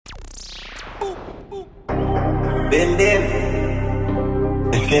Bend in.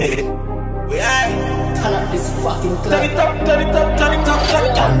 We are. Turn up this fucking club. Turn it up, turn it up, turn it up, turn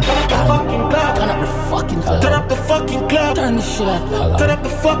it up. Turn up the fucking club. Turn up the fucking club. Turn up the fucking club. Turn this shit up. Turn up the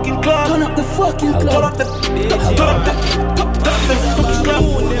fucking club. Turn up the fucking club. Turn up the fucking club.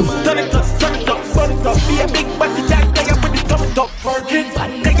 Turn it up, turn it up, turn it up. Be a big body jack, they up with the turn it up. Working,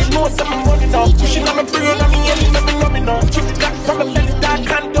 they get more something running up. Pushing on my brain, on me, and let me know me now. Chip it back from the belly, dark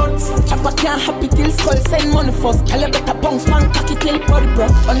and dance. Chopper can't happy till skull, send money first. Tell her better bounce, man, cocky till body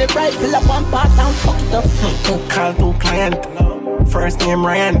broke. On the right, fill up one part and fuck it up. Call to client. First name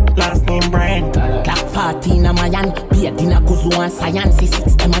Ryan, last name Brian. Black party in a Mayan, beard in a Kuzu and science,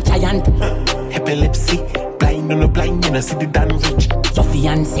 6 them a giant. Epilepsy, blind on a blind, you know, see the damn rich.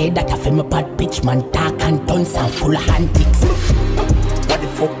 Sofian said that I feel my bad bitch, man, dark and dance and full of antics. What the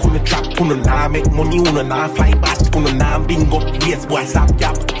fuck, on the trap, on nah make money, on nah fly back, on nah bingo, yes, boy, stop,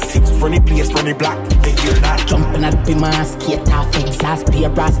 yap. 6 funny place, funny black, they hear that. Jumping at the mask, skate off, exhaust, beer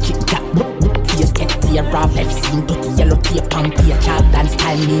brass, chick tap, face get tear off, left scene, dirty yellow tape and peer chart, dance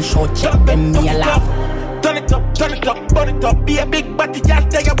time, me show, check them, me a laugh. Turn it up, burn it up. Be a big body, y'all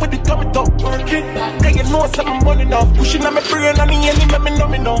tell you with the tummy up. Working, they get know something money now. Pushing on my brain and me any me know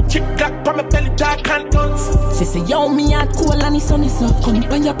me now. Chick black from my belly, dark and dance. She say, yo, me out cool and it's sunny so. Come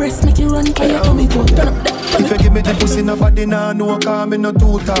by your breast, make it run by your tummy go. Turn up that. If you give me the pussy, nobody nah know, cause me no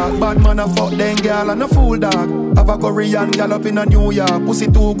too talk. Bad man a fuck them girl and a fool dog. Have a Korean girl up in a New York. Pussy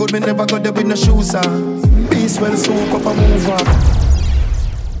too good, me never got there with no shoes on. Peace well soak up and move up.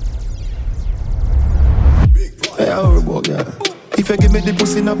 If you give me the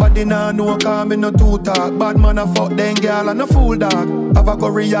pussy, nobody nah know, cause me no too talk. Bad man a fuck them girl and a fool dog. Have a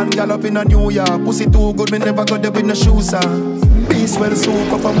Korean girl up in a New York. Pussy too good, me never got there with no shoes on. Peace well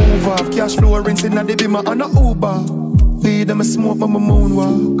soak up and move off. Cash flow rinsing at the bimmer and a Uber. Weed them a smoke on my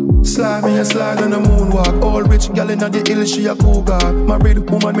moonwalk. Slide me a slide on a moonwalk. All rich gal inna the hill, she a cougar. Married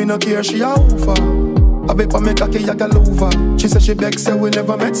woman, me no care, she a hoofer. I bet me cocky like a lover. She say she beg, say we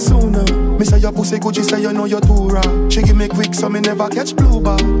never met sooner. Me say your pussy good, she say you know you're too raw. She give me quick, so me never catch blue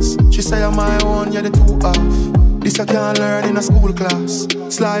bars. She say I'm my own, you're the two off. This I can't learn in a school class.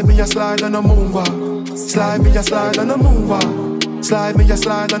 Slide me a slide on a moonwalk. Slide me a slide on a moonwalk. Slide me a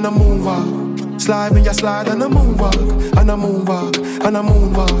slide on a moonwalk. Slide me a slide on a moonwalk. And a moonwalk, and a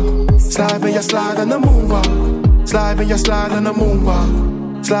moonwalk. Slide me a slide on a moonwalk. Slide me a slide on a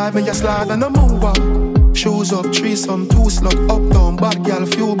moonwalk. Slide me a slide on a moonwalk. Shoes up, threesome, 2 slug, up down, bad girl,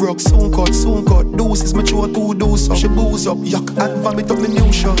 few broke, soon cut, deuces, mature 2 deuce up. She booze up, yuck, and vomit up me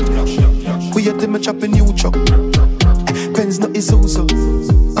new shot. We at them a chop a new chuck. Pens not Isuzu.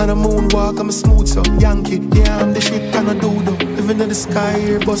 On a moonwalk, I'm a smooth so Yankee, yeah, I'm the shit and a doodle. Living in the sky,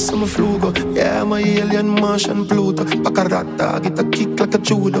 Airbus, I'm a flugo. Yeah, I'm a alien, Martian, Pluto. Pacarata, get a kick like a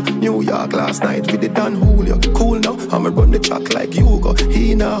judo. New York last night with the Dan Julio. Cool now, I'ma run the track like Hugo.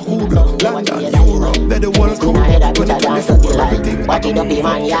 He na Hugo, London, Europe. Better world crew, 2024, everything. Watch it up in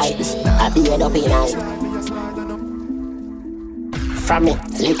my eye, I be it up in eye. From it,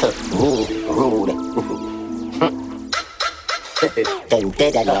 little, me, rude. Them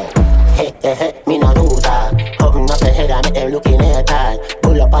dead now. Me no do that. Open up the head and make them looking at that.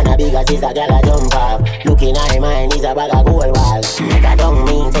 Pull up on a bigger sis, a gal a jump off. Looking at mine is a bag of gold wall. Make a don't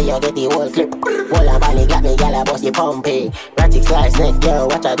mean say you get the whole clip. Wall and body got me gal a bust the pumpy. Ratchet slice neck, girl,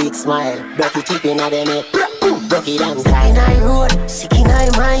 watch a big smile. Broke it cheap inna them neck. Broke it down style. In I road, sick in I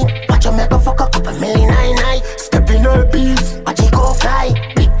mind. Watch you make a fuck up a million night. Step in her beats, watch it go fly.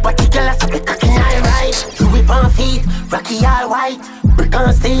 Big body gal a suck the cock in I ride. You whip on feet, rocky all white. Brick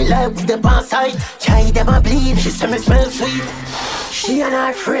on steel like with the pan side. Chai them a bleed, she say me smell sweet. She and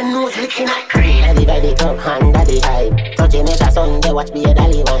her friend was licking at cream. I divide it up, hand at the high. Touching it a Sunday, watch me a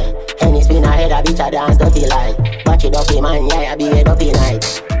dolly wine. Henny spin ahead, a bitch a dance dirty lie. Watch it up in man, yeah, I be head up in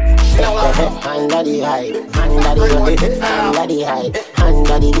night. Under the high, under the high,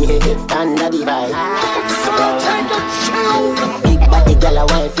 under the vibe. Big body girl a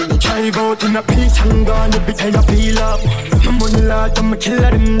wine for the drive out in a piece and gone, you be tired peel up. My money large, I'm a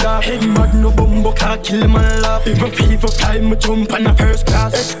killer in that. Head mad, no bumbo car, kill my love. If my people fly, me jump on a first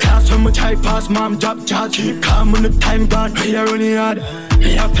class. S-class, when my drive past, mom drop charge. Keep calm when the time gone, we are running hard.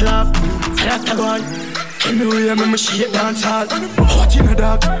 Me a flop, I have to go on. Give me away, I'm a shit dance hall. Hot in the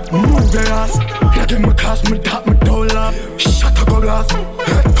dark, move your ass. Now give me class, me top, me don't laugh. Shut up, go glass,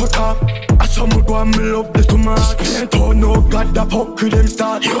 head cut off. I saw me go and me love this too much. Paint out, no God, the fuck with them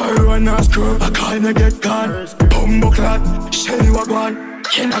start. You are run a screw, I call me get gone. Bumbo clot, shell you a gone.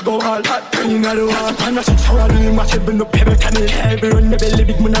 Can I go all hot, pain at the wall. I'm not 6 hours, I'm not even no pebble cannon. Heavy on the belly,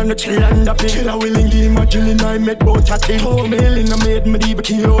 big man on the chill and the pill. I will in my Julie, I met both chatting. 4 million, I made me the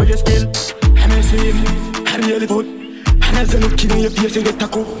kilo, you skill. MSC, I real belly foot. And as you look in your face, you get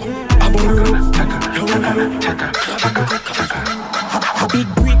taco. A big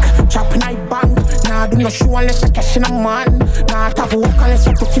brick, chopping I bang. Nah, do not show unless I cash in a man. Nah, tap work unless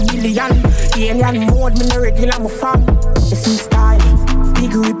I put a billion. Alien mode, me no regular, my fam. It's in style.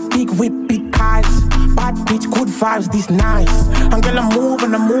 Big whip, big cars. Bad bitch, good vibes, this nice. And girl, I move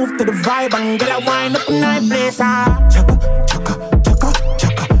to the vibe. And girl, I wind up in night place. Chaka, chaka, chaka,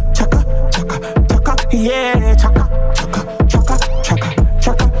 chaka, chaka, chaka, chaka. Yeah, chaka, chaka, chaka, chaka,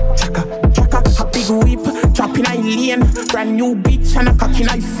 chaka, chaka, chaka. A big whip, dropping I lane. Brand new bitch and a cock in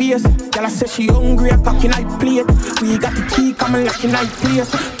I face. Girl, I say she hungry, a cock in I plate. We got the key, come and lock in I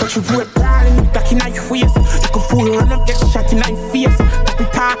place. Touch your road, brawling, back in I face. Look a fool, run up, get shot in I face. Got the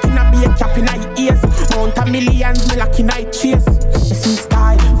talking, I be a cap in I ears. Mount a millions, me lock in I chase. It's in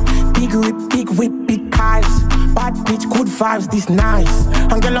style, big whip, big cars. Bad bitch, good vibes, this nice.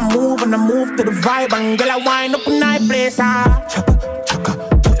 And girl, I move to the vibe. And girl, I wind up in I place. Chaka, chaka,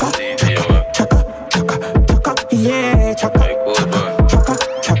 chaka, chaka, chaka, chaka, chaka. Yeah, chaka, chaka, chaka,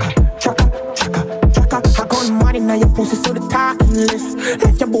 chaka, chaka, chaka, chaka. I got money now, your pussy so the talking list.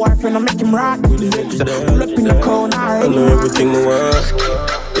 Left your boyfriend, I make him rock with the lips. Pull up in the corner, I know everything I want.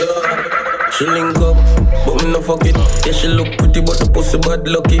 She link up, but me no fuck it. Yeah, she look pretty, but the pussy bad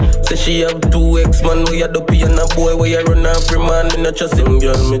lucky. Say she have 2 ex-man, where you dopey and a boy where you run after man. Me not trust him,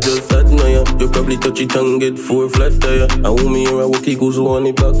 girl, me just admire. You probably touch it and get 4 flat tire. I want me hear a walkie goes on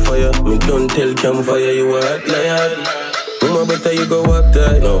the backfire. Me don't tell campfire, you a hot liar. Mama, better you go walk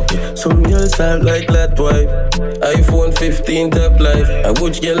tight. No, some girls sound like that wife. iPhone 15 top life. A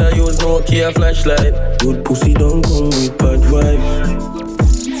good girl I use Nokia flashlight. Good pussy don't come with bad vibe.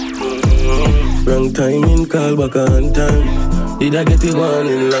 Wrong timing, call back on time. Did I get it one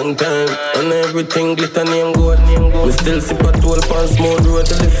in long time? And everything glitter name gold. Me still sip a 12 pounds more road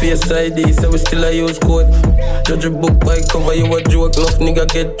to the face ID, so we still a use code. Judge a book by cover, you a joke. Enough nigga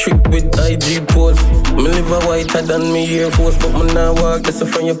get tricked with IG post. Me live a whiter than me Air Force, but me nah walk, that's a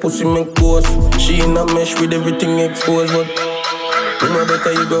from your pussy make ghost. She in a mesh with everything exposed, but Mama,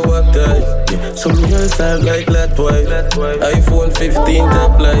 better you go walk tight. Yeah. Some girls sound like that wife. iPhone 15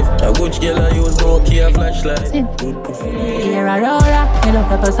 top life. A good girl I use Nokia flashlight. Here Aurora, me love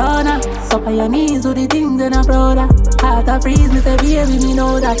the persona. Up on your knees, do the things in a brother. Heart a freeze, me say baby, me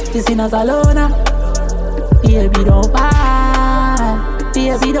know that this in us alone. Baby don't fall,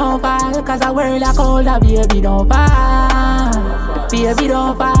 baby don't fall, cause a world a colder. Baby don't fall, baby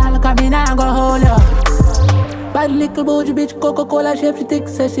don't fall, cause me nah go hold you. Bad little bougie bitch, Coca-Cola shape she thick.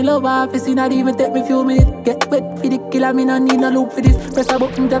 Says she love her face, not even take me few minutes. Get wet for the killer, me no need no loop for this. Press a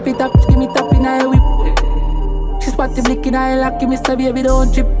button, tap it up, she give me tap in her whip. She spot the blick in her lock, me say baby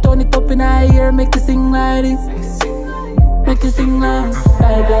don't trip. Turn it up in her ear, make you sing like this. Make you sing like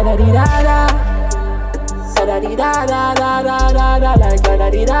la-da-di-da-da. Da-da-di-da-da-da-da-da-da. Like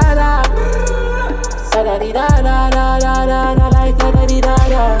la-da-di-da-da. Da-da-di-da-da-da-da-da-da. Like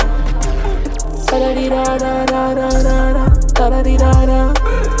la-da-di-da-da.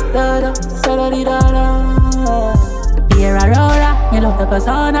 Here Aurora, me love the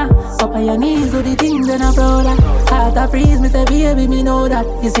persona. Up on your knees, do the things in a brother. Heart a freeze, me say baby, me know that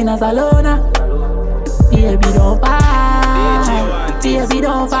this in us alone. Baby don't fall, baby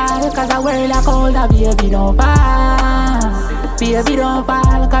don't fall, cause a world a colder. Baby don't fall, baby don't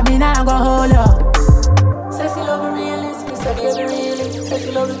fall, cause me nah go hold you. Say she love the realest, me say baby really. Say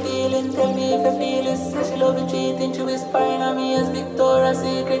she love the feeling, tell me if you feel it. Say she love the cheating, she whispering on me as Victoria's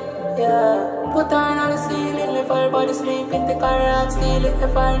Secret. Yeah, put her on the ceiling, leave her body sleeping. Take her and steal it,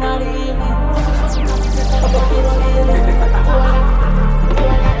 if her in the evening.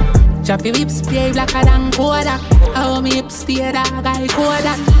 Drop your whips, play blacker than Kodak. How me hips stay dog, I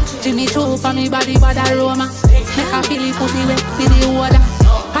Kodak. Jimmy Choo for me body, but aroma. Make her feel it, pussy wet with the water.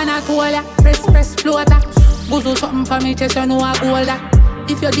 Panatola, press, floater. Guzzle something for me, chest, you know I gold that.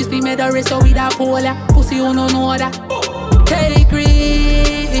 If you just be made a race with a polar, pussy you no know that. Take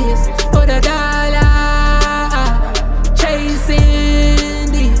risks for the dollar.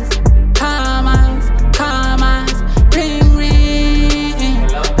 Chasing these commas, ring,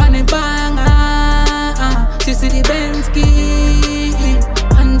 panic banger. She see the Benz key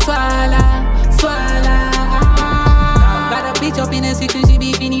and swallow. Got a bitch up in the city, she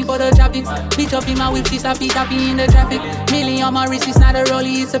be finny for the traffic. Bitch up in my whip, she sappy in the traffic. Millie on my wrist, it's not a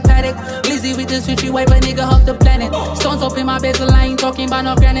rollie, it's a paddock. Glizzy with the switchy, wipe a nigga off the planet. Stones up in my bezel, I ain't talking about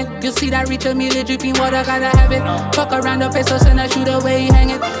no granite. You see that Richard Mille dripping water, gotta have it. Fuck around the pesos and I shoot away, hang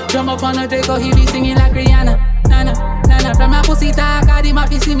it. Jump up on a Draco, he be singing like Rihanna. Nana, from my pussy talk, I did my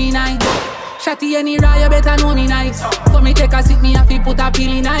see me nine. Shotty any raya better know me nice. For me take a sip, me have to put a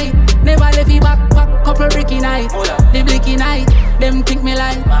pill in night. Never left it back, couple bricky night. The blicky night, them think me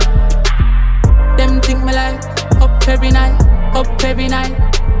like. Them think me like. Up every night, up every night.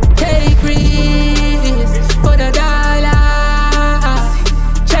 Take risks for the dollar.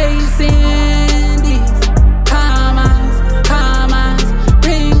 Chasing these commas,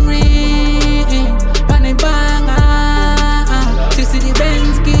 ring, pan the banger. She see the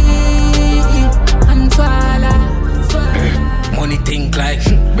Benz key and swallow. Money think like,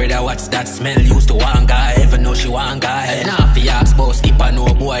 brother, what's that smell? Used to one guy, even know she one guy. Now fi ask about Skippa,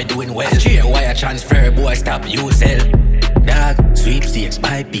 no boy doing well. Straight wire transfer, boy stop you sell. Dog, sweepstakes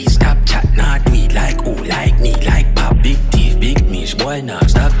by piece, stop chat, not do it like who, like me, like pop, big teeth, big mish, boy now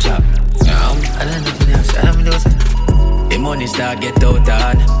stop chop. I don't know. The money start get out of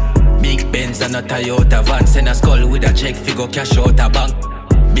hand. Big Benz and a Toyota van, send a skull with a check, figure cash out a bank.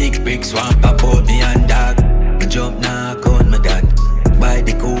 Big bricks swamp up out behind dog. Me jump now, count my dad. Buy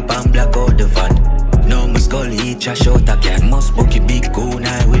the coupe and black out the van. Now my skull eat trash out a can. Must book a big goon,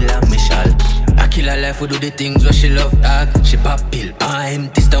 I will have me shall. I kill her life, we do the things where she love act. She pop pill,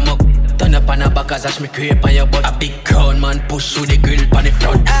 empty stomach. Turn up on her back as me creep on your butt. A big crown man push through the grill on the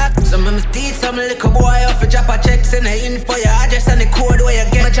front. Act. Some of me teeth, some little boy off a drop a check. Send her in for your address and the code where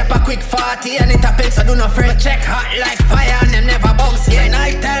you get. Me drop a quick 40 and it a pick, so do not fret. Check hot like fire and them never bounce. Yeah,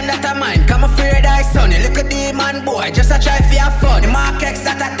 night time that a mine, come afraid I son. You look a demon boy, just a try for your fun. The mark X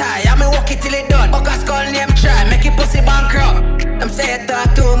that a tie, I me walk it till it done. Buck a skull name try, make it pussy bankrupt. Them say you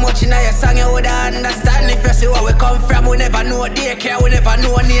talk too much in your song, you would understand. If you see where we come from, we never know daycare, we never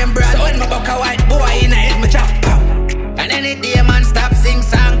know name brand. So when my buck a white boy in the head, me chop pow. And any day man stop sing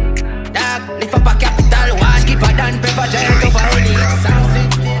song. Dog, lift up a capital one, keep a dan pepper giant over only song.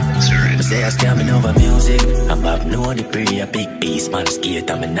 Me say I scamming over music. I'm up know the pre, a big beast man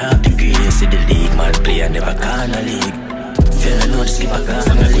skate. I'm in half degree, see the league man play, I never can a league. Feel I know the Skippa cause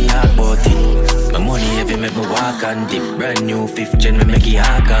I'm really hard about it. My money heavy make me walk and dip. Brand new 5th gen, me make it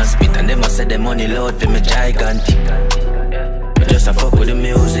hard and spit. And them I say the money load for me gigantic. I just a fuck with the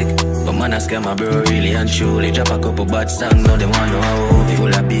music. But man I scare my bro really and truly. Drop a couple bad songs, now they want to know how old.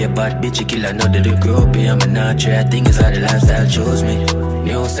 Full of be a bad bitch, killer, know that they grow up. I'm a not try, thing is how the lifestyle chose me.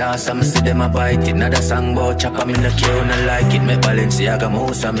 New sauce, I'ma see them a bite it. Another song about chop, I'm in the queue, not like it. Me Balenciaga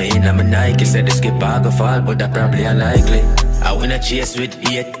mouse, I'm in, I'm a Nike. Said the Skippa go fall, but that probably unlikely. I win a chase with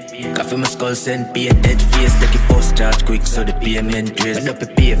 8. Coffee my skull send pay, dead face. Take it post charge quick so the payment trace. When up a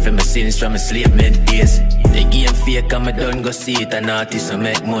pay for my sins from my enslavement days. The game fake and me done go see it. An artist so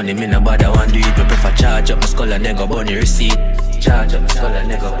make money, me no bother want do it. Me prefer charge up my skull and then go bunny receipt. Charge up my skull and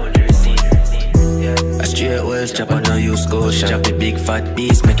then go bunny receipt. A straight wells chop and no use Scotia. Chop the big fat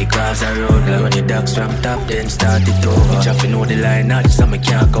beast, make it cross the road. Like run your dogs from top, then start it over. Chop you know the line out, so me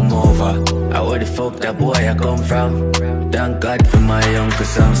can't come over. I where the fuck that boy I come from. Thank God for my uncle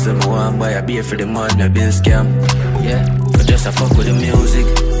Sam. So me want buy a beer for the man, no bill scam. Yeah, but just a fuck with the music.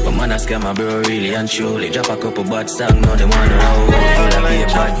 But man I scam my bro really and truly. Drop a couple bad songs, now they want to know how. Full of be a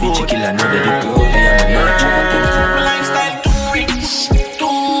bad bitch, killer, know that they grow up. I'm a not lifestyle too rich,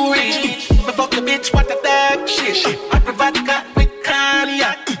 too rich. Me fuck the bitch, what a dark shit. I provide cat with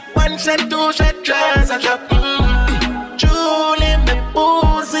cognac. 1 shot, 2 shot, tries a drop. Julie, me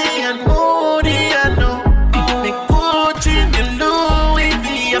boozy and moody, I know. Me Gucci, me Louis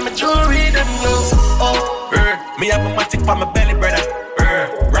V, I'm a jewelry, them know. Oh, me have a matic for my belly, brother.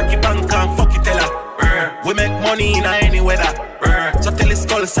 Rocky bank and fuck you, tell her. We make money in any weather. So tell his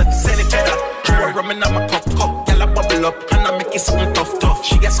skull, set sell each other. Pour rum in my cup, gyal a bubble up, and I make it something tough.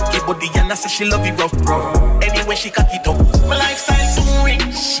 She gets sucky body and I say she love it rough, bro. Anyway, she cock it up. My lifestyle too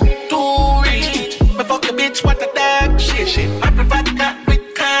rich, too rich. Me fuck a bitch, what a dark shit. I provide cat with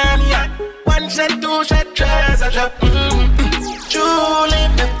cognac. 1 shot, 2 shot, tries a drop. Julie,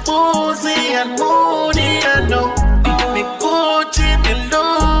 me boozy and moody, I know. Me Gucci, me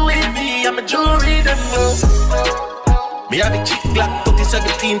Louis V, I'm a jewelry, them know. Me have a chick Glock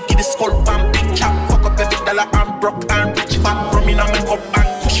 2017, give the skull pan big chop. Fuck up every dollar, I'm broke and rich back. From in on my cup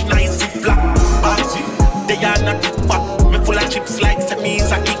and push nice zip black. They are not too back. Me full of chips like semis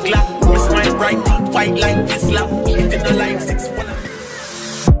and gigla. Me smile bright, teeth white like this lap. Hitting the line 6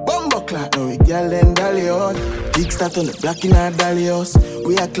 Bumbo clock, now we girl and dolly out. Big start on the black in our dolly house.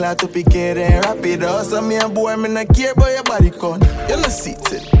 We are clad to pick it and wrap it out. So me and boy, me not care about your body count. You know see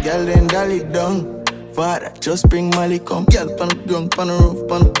it, girl and dolly down. Father, just bring Malie come. Girl pan the ground, pan the roof,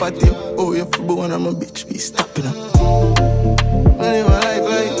 pan the patio. Oh, you feel born, I'm a bitch, be stopping up. I live a life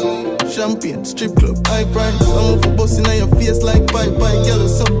like champagne, strip club, high price. I'm off for busting on your face like pipe. Girl, you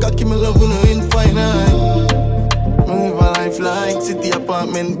suck cocky, me love when you in fine. I live a life lifeline. City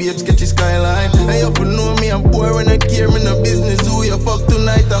apartment, babe, sketchy skyline. And you for know me, I'm poor when I care, me no business. Who you fuck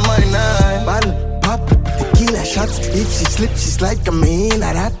tonight, I'm my night. Bottle, pop, tequila shots. If she slip, she slide, come in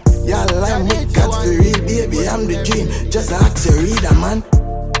like that. Y'all like me, God's for real, baby, I'm the dream. Just ask her, read a man.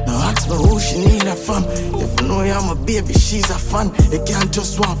 No ask me who she need a fam. If you know I'm a baby, she's a fan. You can't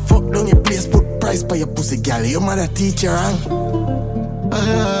just want fuck down your place, put price by your pussy, girl. Your mother teach you wrong. I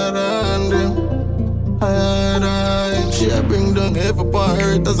had them. She a bring down every part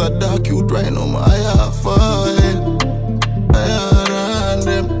hurt as a dark youth right now. My heart fine. I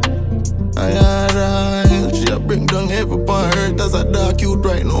had them. She a bring down every part hurt as a dark youth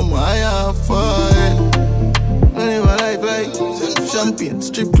right now. My heart fine. I live a life like champagne,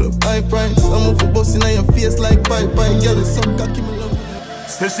 strip club, high price. I'm over busting on your face like pipe. Girl, it's some cocky, me love.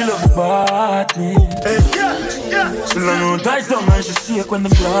 Still she love the party. Hey, yeah. She love no ties down and she shake when the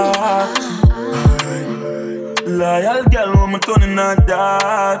block. Loyal girl, when me turn in her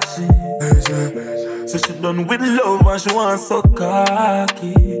dark. So she done with love and she wants so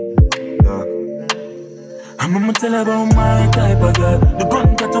cocky. I'ma tell her about my type of girl. The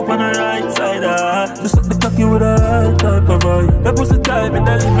gun cut up on the right side of her. Just suck the cocky with the right type of boy. That pussy type and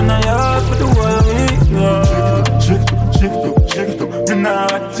that live in her yard for the whole week. Shake it up. Me nah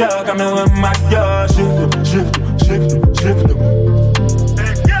talk, I'm with my girl. Shake it up.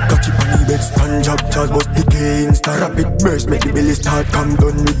 Cocky bunny bed, stand up, charge bust the cane. Start rapid burst, make the belly start. Come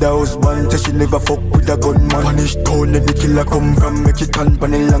done with the husband, say she never fuck with a gunman. Punish tone, the killer come from Mexican.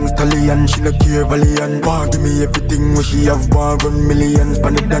 Panny long stallion, she no care Valiant. Give me everything when she have one run millions.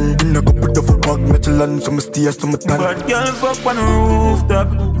 Panny done, in a couple of a bag, Michelin. So me stay, so me tan. But girl fuck on the rooftop,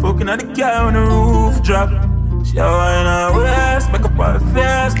 fucking at the car when the roof drop. She a wine her waist, make up her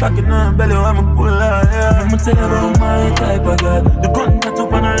face, cocking her belly when me pull her hair. I'ma tell her about my type of girl. The gun cut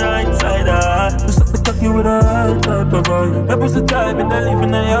up on the right side of her. You suck the cocky with the right type of boy. That pussy type and that live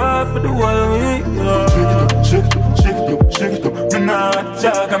in the yard for the whole week. Shake it up. Me nah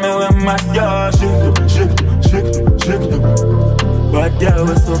talk, I'm with my girl. Shake it up. But girl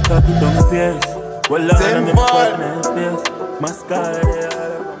was so cocky on my face. Well, I'm in my face. Mascara.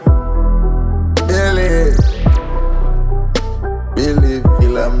 Believe,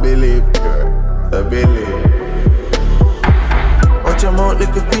 kill and believe, girl. So believe. Watch your mouth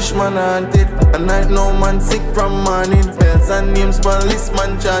like a fishman haunted. At night no man sick from morning. Bells and names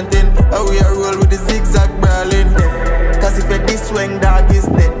policeman chanting. How we a roll with the zigzag brawling. Cause if you this swing dog is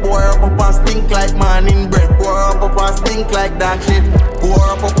dead. Boy up and stink like morning bread. Boy up and stink like dark shit. Boy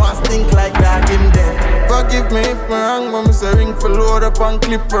up and stink like dark him dead. Forgive me if I'm wrong, but me say ring for load up and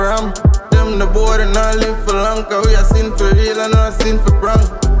clip for him. Them the board and I live for long. Cause we a sin for real and not a sin for prank.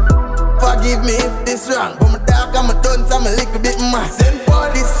 Forgive me if this wrong, but my dog and my dunce I'm a little bit mad. Send for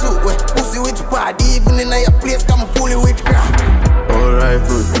this suit, pussy which part. Even in your place, come fully with crap. Alright,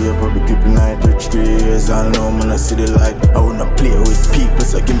 fruit paper, be keeping night rich 3 years. I know when I see the light. I wanna play with people,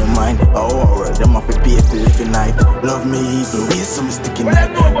 so give me mine. Alright, them have to pay to live in night. Love me evil, ways so me sticky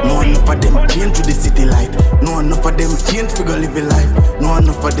night. No enough of them change to the city light. No enough of them change to go live a life. No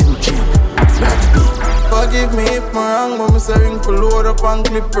enough of them change. Forgive me if I'm wrong, but me say ring for load up and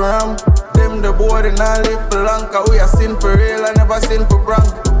clip for him. Them the board and I live for long. Cause we a sin for real, I never sin for prank.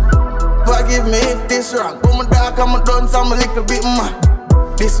 Forgive me if this wrong, but my dog and my dunce I'm a little bit mad.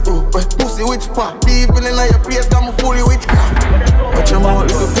 This pussy which part? Even in your place, I'm fully with crap. Watch your mouth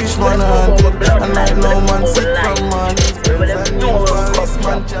like a fishman haunted. And I know man sick from morning.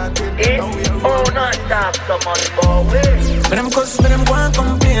 But them cuss, but them go and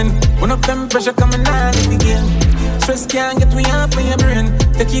complain. One of them pressure coming out of the game. Stress can't get me off of your brain.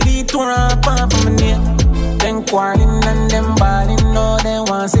 Take it detour up off of my name. Them quarreling and them balling, no they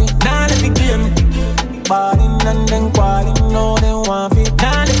want see. Now let the game. Balling and them quarreling, no they want fit.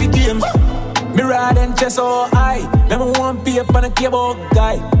 Now let the game. Me ride and chest so high. Them want paper and a cable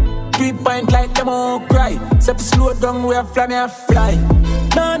guy. 3 point like them all cry. Step slow down where fly me a fly.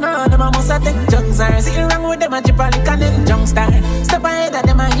 No, them a must a take junks. Sitting wrong with them a chip a lick and them junk star. Step ahead of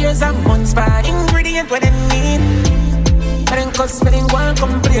them a here's a month's bar. Ingredient what they need. But then cuss for them go and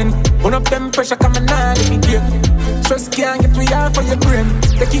complain. One of them pressure coming out of the game. Stress can't get me off of your brain.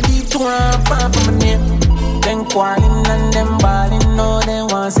 Take it deep to one far from my name. Them quarreling and them balling, no they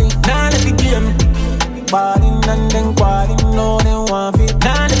want see. Now let the game. Balling and them quarreling, no they want fit.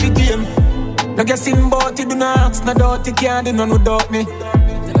 Now let the game. No guessing about it, do not ask, no doubt you can't do none without me.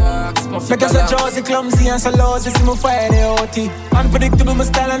 Make us a Josie clumsy and so lousy, see me fire the OT. Unpredictable, my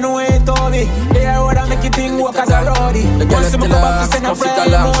style and the way it all be. They are what I make you think work as a roadie. The girl is still a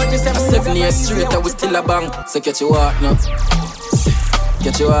a 7 years straight and we still a bang. So get your heart now.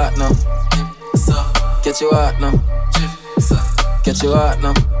 Get your heart now. Get your heart now. Catch you out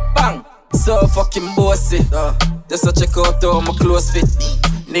now. Bang! So fucking bossy. Just to check out how my clothes fit.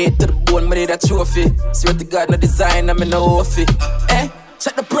 Need to the bone, me need a trophy. Swear to God, no design, I'm in no offie.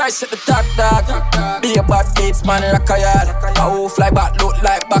 Check the price, check the top dog. Be a bad beats, man, rock a yard. I will fly back, look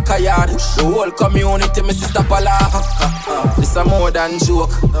like back a yard. The whole community, me sister laugh. This a more than joke.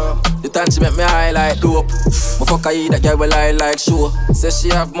 The time she make me high like dope. My fuck I eat that girl will lie like show. Say she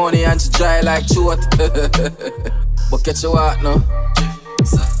have money and she dry like choat. But catch you out now.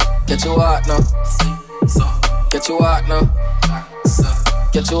 Catch you out now. Catch you out now.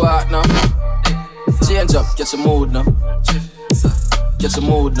 Catch you out now. Change up, get your mood now. Get your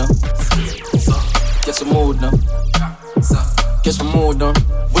mood now. Get your mood now. Get your mood now.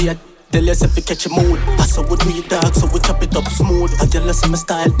 We are tell us if we catch your mood. I saw what we dark, so we chop it up smooth. I tell us my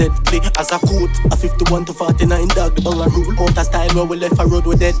style deadly as a coat. A 51 to 49 dog, the bang a rule. Out a style where we left a road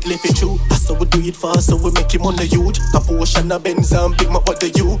with deadly for true. I saw we do it fast, so we make him on the youth. A portion of Benz and big my butt the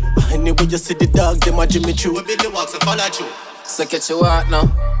you. Anyway you see the dog, them a Jimmy Choo. We build the walks and follow you. So catch you out now.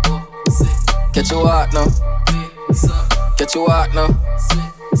 Catch you out now. Get you out now.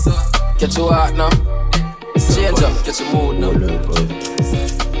 Get you out now. Change up, get your mood now.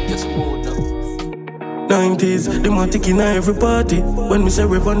 Get your mood now. 90s, them want taking every party. When we say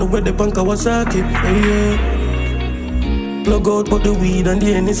we run away, the punk Kawasaki. Yeah. Plug out but the weed and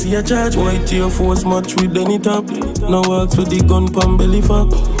the NC a charge. White Air Force match with any top. Now walks with the gun pan belly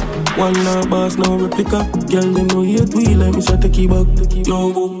fat. One now boss, no replica. Girl, them no hate we like me, so take it back.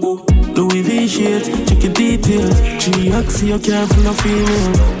 Yo, go. Louis V shades, check your details. 3 axes, your car full of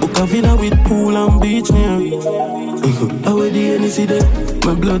female. Book a villa with pool and beach near. I wear the NC there.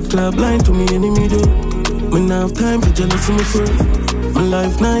 My blood clot blind to me enemy though. Me not have time for jealousy, me friend. My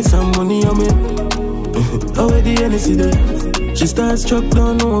life nice and money on me. I wear the NC there. She starts struck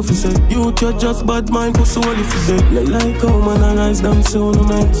down, no officer. Youth, you're just bad mind, pussy all if you dead. Like how man I rise down so no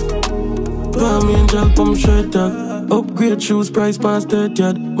night. Palm angel, pump shirt tag. Upgrade shoes, price past 30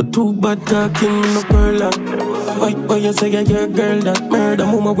 yard. But too bad talking, me no pearl out. Why you say you're a girl that murder?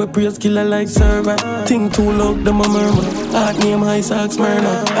 Mama we praise killer like server. Think too loud, them a murmur. Heart name high socks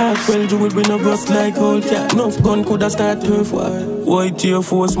murder. Heart well jewel we no rust like old cat. Enough gun coulda start turf war. White Air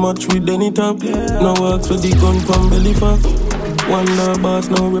Force match with any top. No works with the gun from belly fat. One dollar boss,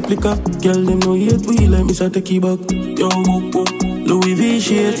 no replica. Girl them no hate we like me so take it back. Yo, Louis V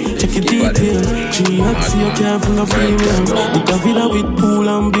shades, check your details. 3 axes, your car full of females. Book a villa with pool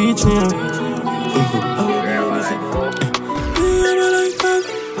and beach near.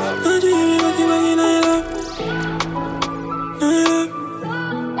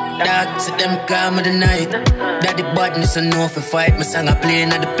 Dog, see them calm of the night. Daddy badness and know for fight. My song I playing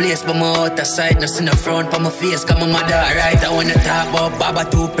at the place, but my out of sight. No see no front for my face, cause my mother right. I wanna talk about Baba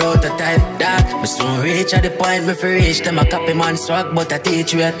too prototype. Dog, me soon reach at the point me for reach. Them a copy man swag, but I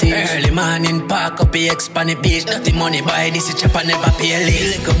teach you a teach. Early morning park up the expand the beach. Dirty money buy this, it's chop and never pay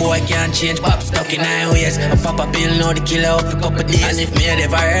lease. Little boy can't change, pop stuck in highways. A papa bill know the killer up for couple days. And if me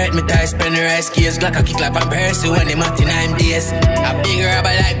ever hurt me, tie spend the rice case. Glock a kick like Van Persie when they mat in 9 days. A big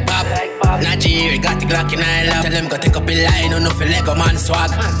rubber like Bob. Nigeria got the Glock in I love. Tell them go take up a line, no for Lego man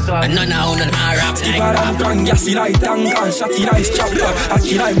swag. And none of none of my raps like Skippa gang, gassy like tank and shotty like chopper.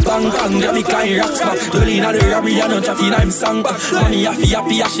 Aki like bang bang, grammy kind rocks back. Dolly na the robbery and no chatty like sang back. Money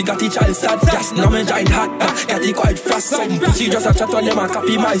happy, she got the child start gas. Now me giant hot back, got it quite fast. Some bitchy just a chat when them a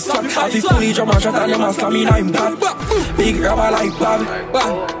copy my swag. Half the fully drum and shot and them a slam in I'm bad. Big rubber like Bob.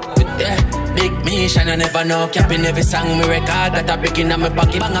 Big mission, I never know. Capping every song me record. Got a brick in my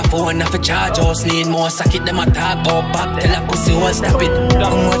pocket. Bang a phone off a charge. House need more socket. Them a talk go back. Tell a pussy won't stop it.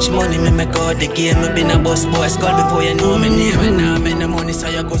 How much money me make out the game? Me been a boss boy skull before you know me name. And now I'm in the money so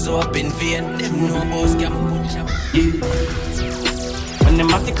you go so up in vain. Them no boss can punch up. When the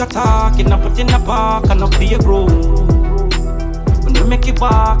matic attack, it not put in the park and not be a grow. When they make it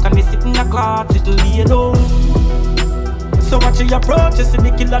back and they sit in the closet, it'll lay down. So watch your approach, you see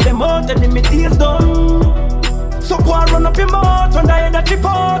me kill all them out and then me days done. So go and run up your mouth when I hear that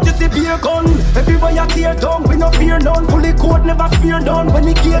report, you see beer gun. Everywhere you tear down, we no fear none. Fully code, never spear down. When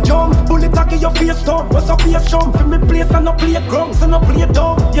you get jump, bullet tag in your face down. What's up face jump? For me place and no play ground, so no play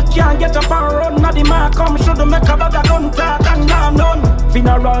down. You can't get up and run, now the man come. Should make a bag of gun talk and now none.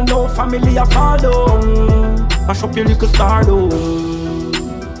 Funeral no family a fall down. Mash up your little star down.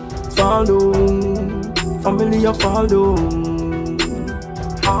 Fall down. Family a fall down.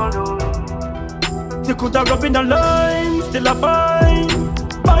 You coulda rub in a line, still a fine.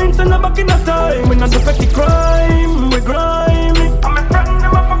 Binds and a back in a time. When I do petty crime, we grime. I'm a friend,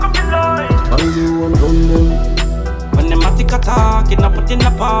 them a fuck up the line. I do one on them. When them matic attack, it not put in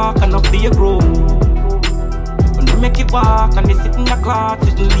the park and not be a grow. When they make it walk and they sit in the clock,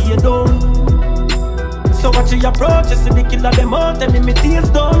 sitting lay down. So watch your approach, you see the killer them out and the days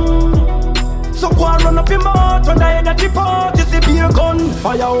done. So go and run up your mouth when I head at the pot, you see beer gun.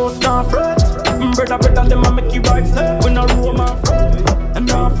 Firehouse not afraid, brother them a make you right step. When I roll my friend, and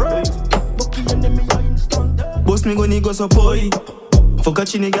not afraid. Bucky enemy I instant dead. Boss me gonna go so boy. Fuck a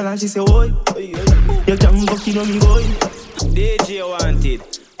chinny girl and she say oi. You can't fucking on me boy. DJ wanted.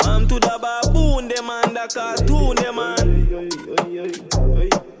 I'm to the baboon, them and the cartoon, them man.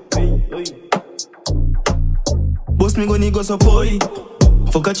 Boss me gonna go so boy.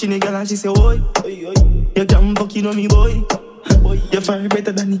 Fuck a chinny girl and she say oi. You can't fucking on me boy. You're far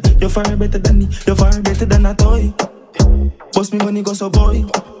better than me. You're far better than me. You're far better than a toy. Boss me gonna go so boy.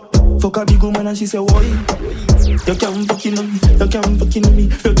 Fuck a big woman and she say oi. You can't fucking on me, you can't fucking on me,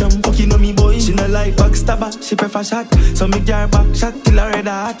 you can't fucking on me boy. She no like backstabber, she prefer shot. So me jar back shot till I red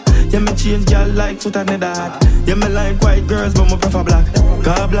hot. Yeah me change girl like foot and nether hat. Yeah me like white girls but me prefer black.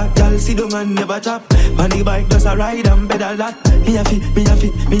 Cause black girl see the man never chop. On the bike does a ride and pedal that. Me a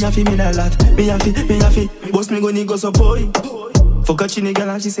fi me a lot. Me a fi. Boss me gonna go so boy. Fuck a chinny girl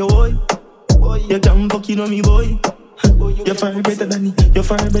and she say oi. You can't fucking on me boy. You're far better than me, you're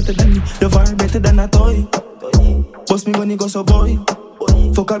far better than me, you're far better than a toy. Boss me gonna go so boy.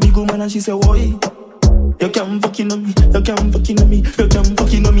 Fuck a big woman and she say oi. You can't fucking on me, you can't fucking on me, you can't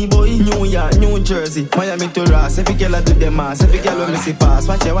fucking on me boy. New York, New Jersey, Miami to Ross. Every girl I do them ass, every girl when me see pass.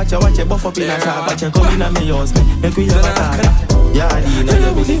 Watch it, buff up in a shop. Watch it, come in and me house, make we have a talk. Yeah, you know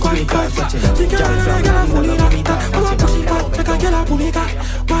you be the car, watch it. Girl from London, love me talk, watch it. Check a girl a punika,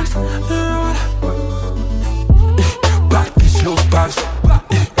 bad bitch love bags,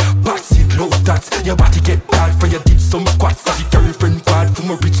 bad seat love tats. Your body get bad for your did some squats. As you carry friend bad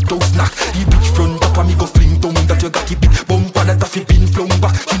from a rich dog snack. He bitch front up and me go fling down. That you got the big bump and that she been flung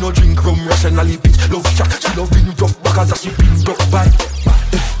back. She no drink rum rationally, bitch love chat. She love in rough back as she been rough bad.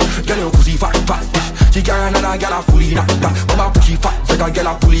 Girl your pussy fat. She carry another girl a fully knocked up. Mama pussy fat, check a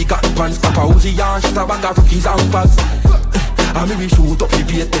girl a fully got pants. Papa Uzi and she's a bag of rookies and pads. I me we shoot up the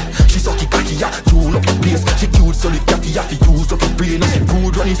bait. She sucky cocky, ya, tune up the place. She cute, so the catty, ya, fi use up the brain. And she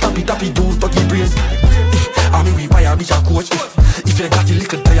good, running snappy, tappy, do fucky brains. I me we buy a bitch a coach. If you got the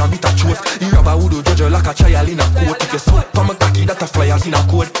little diameter choke, you rubber would judge her like a child in a coat. If you suck from a cocky, that a flyers in a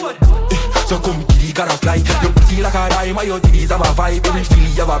code. So come kitty, gotta fly. You pretty like a dime, my your titties have a vibe. Every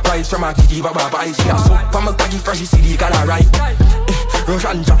filly have a price from a kitty, have a vibe. She a suck from a cocky, fresh city, gotta ride. Rush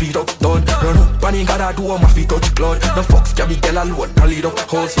and drop it up, done. Run up, and he gotta do my feet touch cloud. The fox can be girl alone, call it up.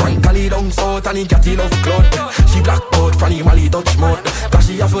 House Frank, call it down south, and he got enough cloud. She black out, Franny Malie touch mouth. Cause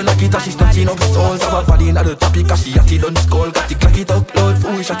she have a knock it, and she snatching up souls. Have a body in the topic, cause she hat it on skull. Got the clock it up, loud,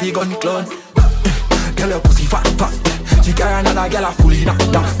 fool, shot it gun cloud. Girl, your pussy fat. She carry another girl a fully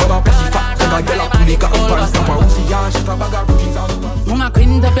knocked up. Baba pussy fat, and a girl a fully got up. And stop her pussy, and she a bag of rookies out. Mama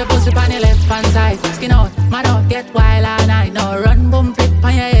quint up your pussy on your left hand side. Skin out, my dog get wild all night. Now run, boom, flip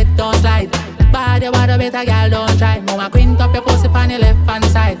on your head, don't slide. Bad your body, better girl, don't try. Mama quint up your pussy on your left hand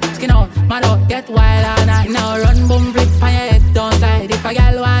side. Skin out, my dog get wild all night. Now run, boom, flip on your head, don't slide. If a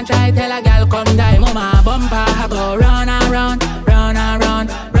girl want try, tell a girl come die. Mama bumper, I go round and round, round and round,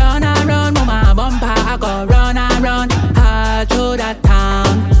 round and round. Mama bumper, I go round and round, all through that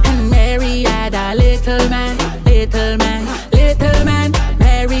town. And Mary had a little man, little man, little man.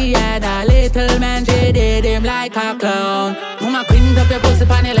 Mary had a little man, she did him like a clown. Mama quint up your pussy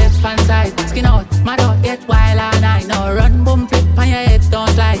on your left hand side. Skin out, my dog get wild all night. Now run, boom, flip on your head, don't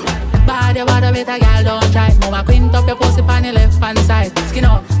slide. Bad your body, better girl, don't try. Mama quint up your pussy on your left hand side. Skin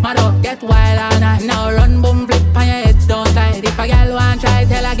out, my dog get wild all night. Now run, boom, flip on your head, don't slide. If a girl want try,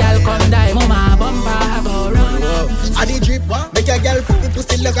 tell a girl come die. Mama bumper, go round. I did drip, make a girl put the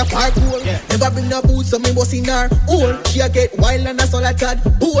pussy like a parkour. Never bring no boots, so me bust in her hole. She a get wild and that's all I had.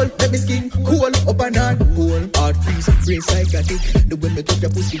 Bowl, let me skin cool, up and on. Bowl, hard freeze, brain psychotic. The way me touch your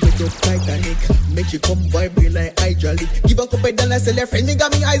pussy, get up Titanic. Make you come vibrate like hydraulic. Give a couple dollars, sell your friend, me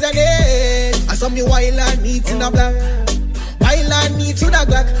got me eyes on it. I saw me wild and neat in a black. Wild and neat to the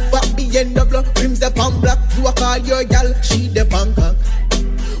Glock. Back behind the block, rims the palm black. You a call your gal, she the Bangkok.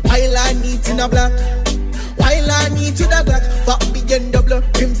 Wild and neat in a black. While I need to the Glock, fuck behind the block,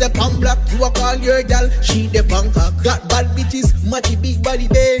 rims the palm black. You a call your gal, she the Bangkok. Got bad bitches, matty big body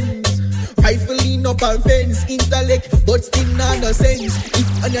bends. Rifling up on fence, intellect, but still not no sense.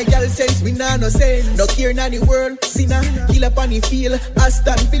 If on your gal sense, we not no sense. No care na the world, sinner, kill up on the field.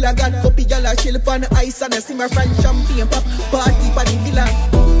 Aston Villa got copy gal a chill up on the ice and a simmer French champagne pop, party pa the villa.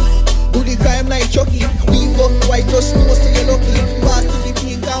 Do the crime like Chucky. We gun white, just know so you lucky. Pass to the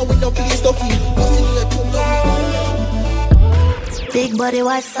pink and we no play stocky. Big big body,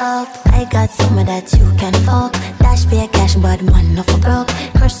 what's up? I got somewhere that you can fuck. Dash pay cash, but man, no for broke.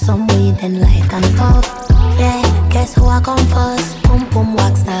 Crush some weed and light and puff. Yeah, guess who I come first? Pum pum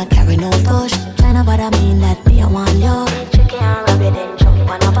wax, not carry no push. Tryna bother me, that me I want you. Tricky and rabbit, then jump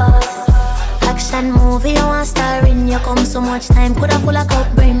on a bus. Action movie, you want star in. You come so much time, coulda full of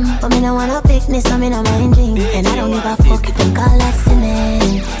cup brim. But me no wanna picnic, so me no mind drink. And I don't give a fuck if them call that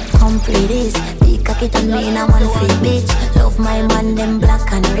sinning. Come pretty this, big cocky on me in a one free bitch. Love my man, them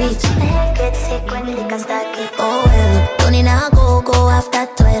black and rich. Get sick when the liquor start kick. Oh well, don't need a go after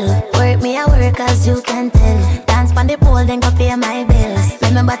 12. Work me a work as you can tell. Dance pon the pole, then go pay my bills.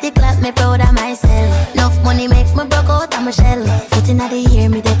 Remember the clap, me proud of myself. Enough money make me broke out of my shell. Foot in the year,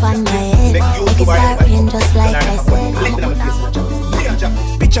 me dip on my head. Make it start rain just like I said.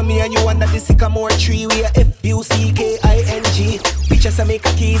 Picture me and you under the sycamore tree. We are F-U-C-K-I-N-G. Picture some make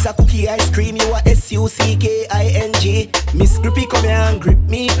a keys, a cookie ice cream. You are S-U-C-K-I-N-G. Miss Grippy, come here and grip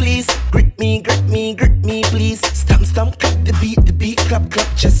me please. Grip me please. Stamp, clap the beat, clap,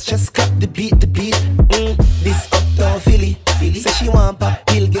 just clap the beat. This uptown Philly. Say she want pop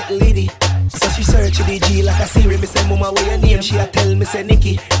pill, get litty. So she search the G like a Siri. Me say mama where your name, she a tell me say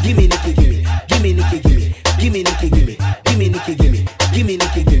Nikki. Gimme Nikki, gimme. Gimme Nikki, gimme. Gimme Nikki, gimme. Gimme Nikki, gimme. Gimme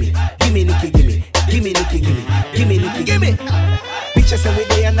Nikki, gimme. Gimme Nikki, gimme. Gimme Nikki, gimme. Gimme Nikki, gimme. Picture say we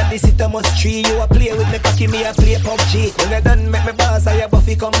day under the city must tree. You a play with me cocky, me a play PUBG. When I done make me boss, I a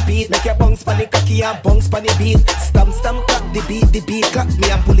buffy compete. Make your bunks pan the cocky and bunks pan the beat. Stamp, clap the beat. Clap me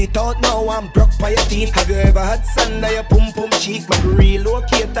and pull it out now, I'm broke by your teeth. Have you ever had sand on your pum cheek? But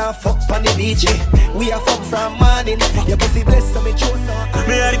relocate and fuck pan the beach. We a fuck from morning. Your pussy blessed, so me choose on.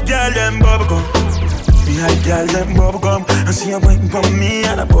 Me a the girl them bubblegum. Me a the girl them bubblegum. And she a waiting for me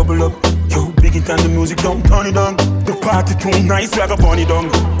and a bubble up. Yo, big it and the music don't turn it on. The party too nice, like a bunny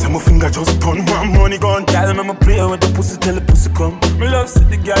down. Tell my finger just turn one money gone. Girl, me play with the pussy till the pussy come. Me love see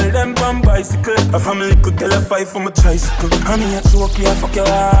the girl them on bicycle. A family could tell a fight for my tricycle. And me a choke you, I fuck your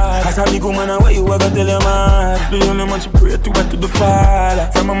heart. As a big woman, away you ever tell your man. The only man she pray to God to the Father.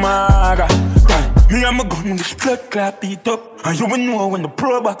 From my mother. Me and my gun, this blood clap beat up. And you will know when the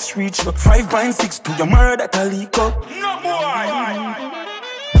pro box reach up. 5.6 to your murder that I leak up. No boy.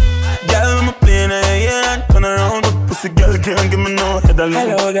 Girl, I'm playing a hand. Turn around, the pussy girl can't give me no head alone.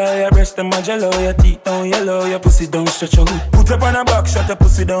 Hello, girl, your breast and my jello. Your teeth down yellow, your pussy don't stretch out. Put up on a box, shut your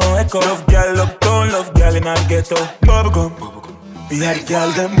pussy down echo. Love girl, uptown, love girl in the ghetto. Bubblegum. We had a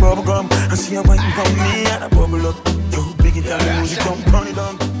girl, them bubblegum. And she a waiting for me and a bubble up. Yo, big it down, the music don't turn it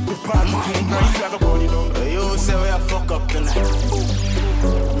on. The party too nice, like a bunny down. You say we a fuck up tonight.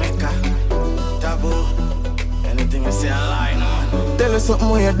 Mecca, taboo. Anything you say I lie, no. Tell her something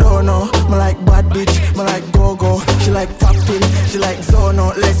where you don't know. Me like bad bitch, me like go-go. She like tapping, she like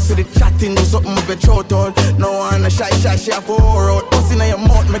zono. Let's do the chatting, do something with your throat all. No one a shy, she have a whore out. Pussy in your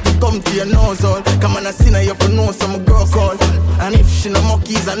mouth, make it come to your nose all. Come on, I see now you for know some girl call. And if she no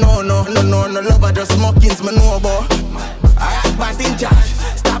monkeys, I know no love her just mockings, me know about. I act bad in charge,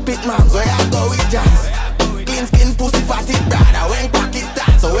 stop it man, so I go with jazz. Clean skin, pussy fatty, brother, when pocket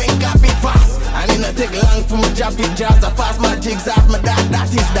that, so when clap it fast. And it not take long for me drop it jazz. I fast my jigs off my that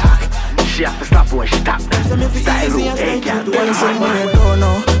is dark. She have to stop when she tap that. Style room, hey, can't do it. I don't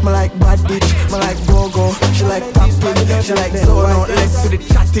know. Me like bad bitch, me like go-go. She like tapping, she like zono. Let's do the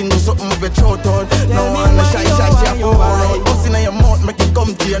chatting, do something with your throat all. No one a shy, she have a whore out. Pussy in your mouth, make it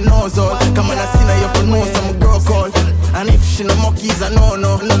come to your nose all. Come on, I see now you for know some girl call. And if she no monkeys, I know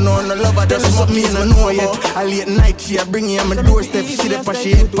no love her just fuck me, I know yet. I late night, she a bring you on my doorstep. She dey for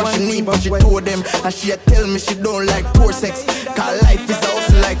she head, for she knee, but she told them. And she a tell me she don't like poor sex. Cause life is a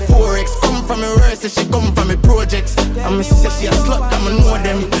hustle like Forex. Come from me worse, she come from me projects. And me say she a slut, I know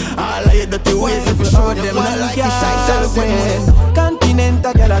them. All of your dirty ways if you show them. Not like you shy, shy,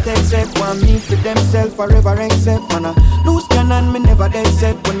 Continental girl I take step. Want me for themself forever accept. Man I lose cannon, me never dead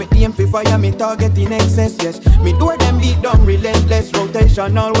set. When me aim for fire, me target in excess. Yes, me door them beat down relentless.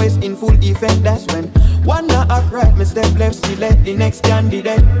 Rotation always in full effect. That's when one not act right, me step left, select the next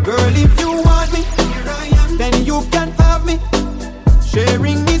candidate. Girl, if you want me, then you can have me.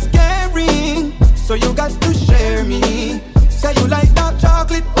 Sharing is caring, so you got to share me. Say you like dark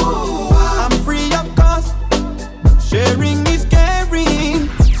chocolate, ooh, I'm free of cost. Sharing is caring,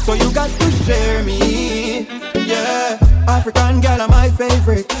 so you got to share me. Yeah, African girl are my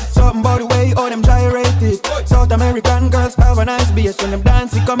favorite. Something about the way all them gyrated. South American girls have a nice bass. When them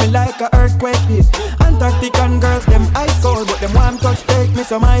dance it coming like a earthquake hit. Antarctican girls them ice cold, but them warm touch take me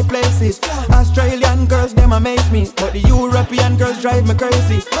to my places. Australian girls them amaze me, but the European girls drive me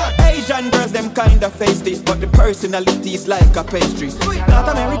crazy. Asian girls them kinda faced it, but the personality is like a pastry. North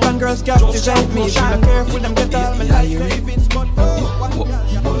American girls girls captivate me. Be careful, them get all my life cravings.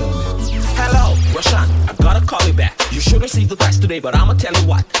 Hello, Roshan, I've gotta call you back. You should receive the text today, but I'ma tell you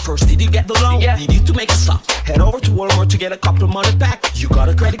what. First, did you get the loan? Yeah. You need to make a stop. Head over to Walmart to get a couple of money back. You got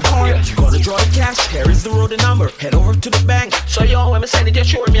a credit card, you gotta draw the cash. Here is the road and number. Head over to the bank. So yo, when I send it, you're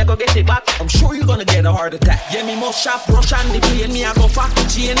sure me I go get it back. I'm sure you're gonna get a heart attack. Yeah, me must shop, Roshan, the play me I go far.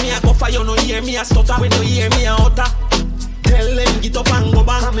 Chain me I go far, you no hear me I stutter. When you hear me I utter. Tell them get up and go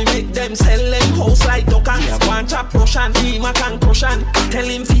back. Me make them sell them house like duckans. Yeah, one chap Russian, team I can crushing. Tell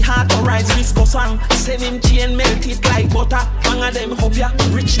him fi hard to rise this go song. Send him chain melt it like butter. Bang of them hope ya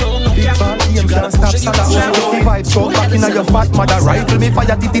rich down up ya. You gotta stop vibes go back inna your fat mother. Rifle me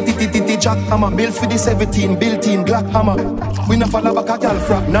fire ti jack hammer. Build for the 17 built-in Glock hammer. We no follow back a gal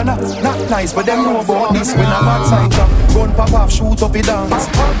frap. Nah, not nice, but them know about this. When a bad sign drop, gun pop off, shoot up the dance.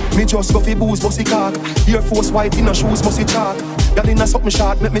 Me just go fi booze, bossy cock. Air Force white in a shoes, bossy chalk. Girl inna something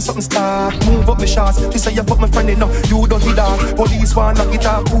short, make me something start. Move up my shots, she say you fuck my friend enough. You don't need that. Police want knock it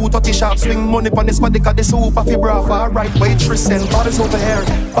off, put up the shop. Swing money pon the squad, they got the super fi braff. Alright, waitress and bodies over here,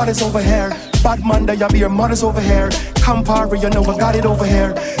 bodies over here. Bad man that you be your mother's over here. Campari, you know I got it over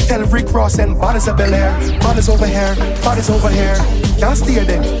here. Tell Rick Ross and bodies of Bel Air. Bodies over here, bodies over here. Can't steer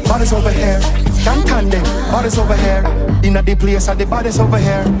them, bodies over here. Can't can them, bodies over here. Inna the place of the bodies over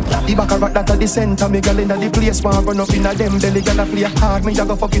here. The back of that at the center, me girl inna the place. Want run up inna them belly, girl a play hard. Me a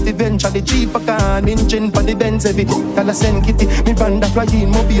go fuck it eventually. Cheap a can, engine for the Benz heavy. Girl a send kitty, me band a fly in,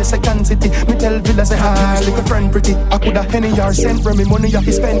 mo be a second city. Me tell Villa say hi, like a friend pretty. I coulda Henny or sent for me money you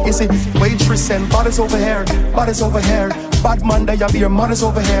fi spend, you see. Waitress and bodies over here, bodies over here. Bad man that you be your mother's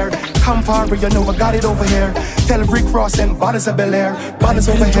over here. Campari, you know I got it over here. Tell Rick Ross and bodies of Bel Air. Bodies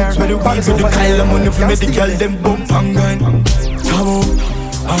over here, bodies over here. I'm on the film, the girl them bump and gun. Tabo,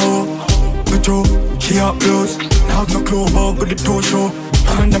 Petro, she up close. Now no clue about the toe show.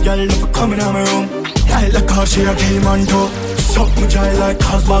 And the girl love coming on my room. Like the car, she a game on top. Suck my jaw like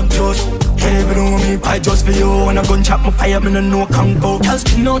Cosbag Joss. Hey, but don't me fight just for you. When I gun chop my fire, me no know can't go. Girl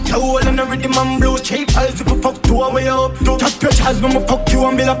skin out your hole and I ready man blow. Cheap eyes if you fuck two away up. Tap your chest when I fuck you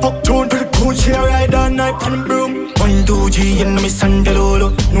and be like fuck tune. To the coach, she a ride all night on the broom. 1, 2, G, you know me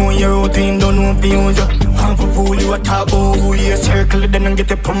sandalolo. Know your routine, don't know if you use ya. Half a fool, you a tabo. Who you circle it then and get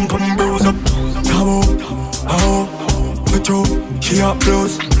the pum bruise up. Tabo, Petro, she up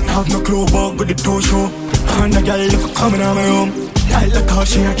close. Have no clue about with the toe show. And the girl look coming on my room. Like the car,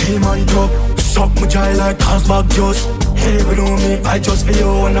 she a came on top. Suck my jaw like Cosbag Joss. Hey, but don't me fight just for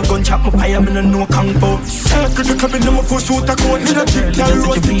you. When I gun chop my fire, me no know can't go. Circle the cabin, I'm a first shoot a cone. Me no chick, carry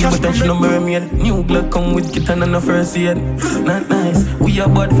roast the cash. But she no mermaid. New Glock come with kitten and a first aid. Not nice. We are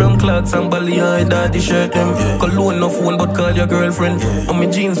bad from Clarks and Valiant. Daddy shirt them. Cologne no phone, but call your girlfriend. On my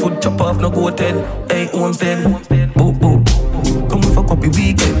jeans foot chop off, no go head. Hey, homestead. Boop, boop. Come we fuck up your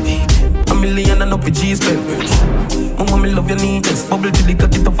weekend. A million and up your G spend. Mama, me love your neatness. Bubble till it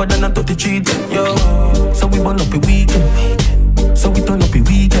got it tougher than a 33 yo. So we burn up your weekend. So we turn up your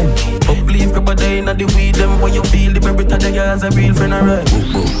weekend. But believe grab a day in the weed. Them when you feel the berry to the guys a real friend alright.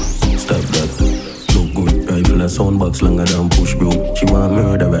 Stop that. Look good. Rifle a soundbox longer than push bro. She want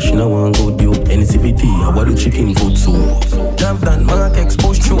murder, she no want good dude. NCVT, I want the chicken food soon. Jump down, Mark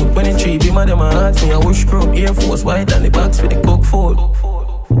exposed truth. When it tree, be mad them a ask me a wish crop. Air Force white and the box with the cook food.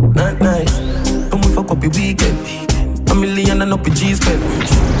 Not nice. Come we fuck up your weekend. A million and up your G spend.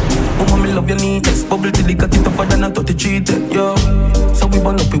 Mama, me love your neatness. Bubble till it got it tougher than a 33 yo. So we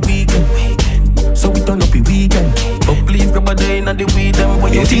burn up your weekend. So we turn up your weekend. But please grab a day in the weed. Them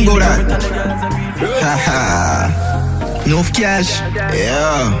when you think about that. Haha. Enough cash.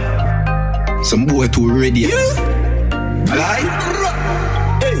 Yeah. Some boy too ready. Like.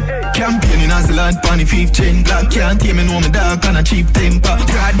 Campaigning as the land pan the 5th chain black. Can't tame me know me dark and a cheap temper.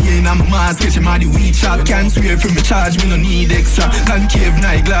 Pride in a mask, catch him at the weed shop. Can't swear from me charge, me no need extra. Concave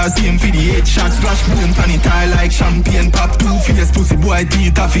night glass, aim for the 8 shots. Splash boom pan it high like champagne pop. 2 face pussy boy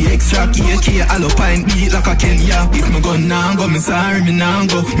teeth off the extract. AK alpine beat like a Kenya. If me gun now go, me sorry me now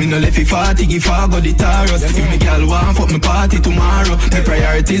go. Me no left it 40, give I go the taros. If me girl want fuck me party tomorrow. My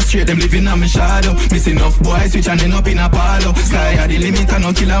priorities straight, them living on my shadow. Miss enough boys switch and end up in a palo. Sky at the limit and no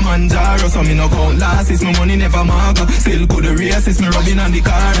kill a man. So me no count losses, my money never marker. Still could the races, me rubbing on the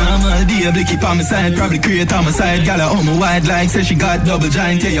car. I'm a diable, keep on my side, probably create on my side. Gala on my wide like, say she got double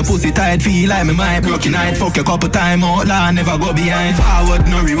giant. Yeah, your pussy tight, feel like me might broke your night. Fuck you couple time, outlaw, never go behind. Forward,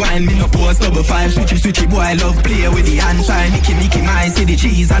 no rewind, me no post double 5. Switchy, boy, love play with the hand sign. Nicky, my city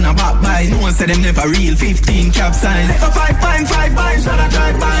cheese and a back by. No one said them never real, 15 cap sign. Let a 5 binds when I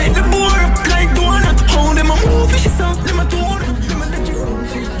drive by. The board up like donut, hold them a move, fishy sound, them a tune.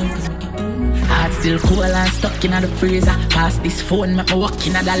 still cool and stuck in the freezer. Pass this phone, make me walk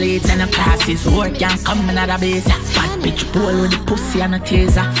in the later. And the classes work and come in the base. Fat bitch pull with the pussy and a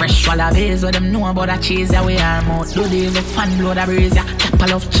taser. Fresh wallabies with them know about the cheese. We are out, do the fan blow the breeze. Cap a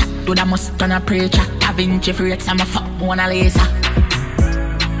love chat, do the must turn a preacher. Da Vinci freaks, I'm a fuck one a laser.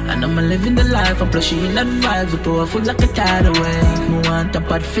 And I'm living the life, I'm plushing that vibes. We're powerful like a tidal wave. Me want a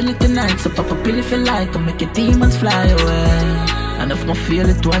bad feeling tonight, so pop a pill if you like. I'll make your demons fly away. And if I feel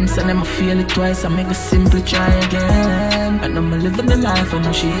it once and then I feel it twice, I make it simply try again. And I'm living the life, I'm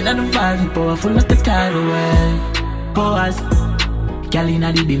plushing that vibes. We're powerful like a tidal wave. Pause. Girl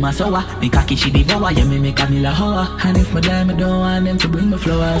inna the beam a sour. Me cocky she devour, yeah me make a meal a hoa. And if me die, me don't want them to bring me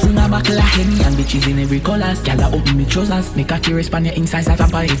flowers. In a buckle of Henny and bitches in every colours. Girl I open me trousers, me cocky respond your insides like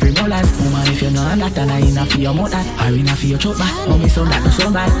up on every molars. Woman if you know that, and I inna for your mouth that, or inna for your throat back. Oh me sound that no so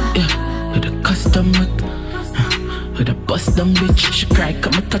bad, yeah. With a custom with a bust down bitch. She cry,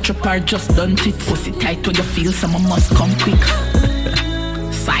 come and touch up her just done it. Pussy tight when you feel someone must come quick.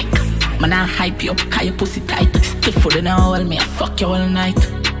 Psych. Man, I hype you up, cause your pussy tight. Stiff for the now, me I fuck you all night.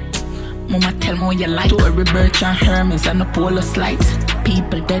 Mama tell me what you like. Tory Birch and Hermes and the polar slides.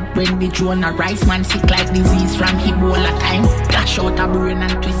 People dead when they drone a rice. Man sick like disease from Ebola time. Dash out a brain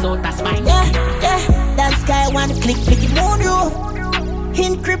and twist out a spine. Yeah, that sky wanna click the moon roof.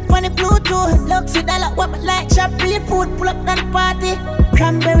 Hint grip on the Bluetooth. Looks with dollar what like chop real food. Pull up on the party.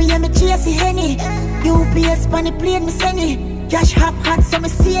 Cranberry and me chase the Henny. UPS on the plane me send it. Cash hot, so me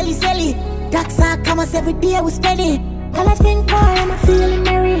silly zelly. Tax and commas every day we spend it. Color spring car, I'm feeling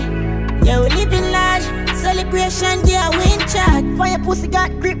merry. Yeah, we living large, celebration, yeah, we in charge. Fire pussy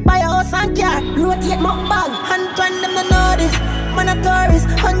got grip by your house and car. Rotate my bag, hand on them to know this. Man a tourist,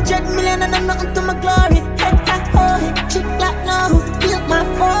 100 million and I'm nothing to my glory. Head that hoe, chick like no, built my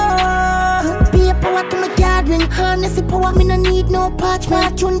phone. Be a power to my gathering, harness the power, me no need no patch.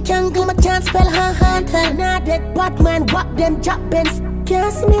 My tune can go, my can't spell hand. Nah, that Batman, whack them, jack bends.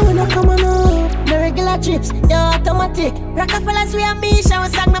 Can't see me when I come on up. The regular trips, the automatic. Rockefellers, we ambition, we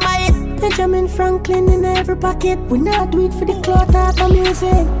sang them my hit. Benjamin Franklin in every pocket. We not do it for the cloth art of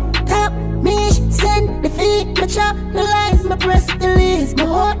music. Top, me, send the feet, my chop, the line, my press the list. My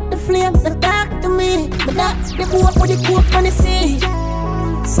heart, the flame, the talk to me. But that's the coke with the coke on the sea.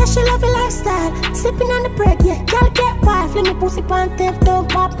 So she love your lifestyle, sipping on the bread, yeah. Girl get wild, fling me pussy panty, don't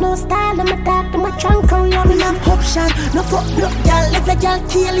pop no style. Let me talk to my trunk, carry on, me have option. No fuck block, girl, let the girl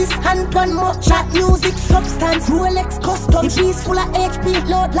kill his hand on more. Chat music, substance, Rolex custom. The piece full of HP,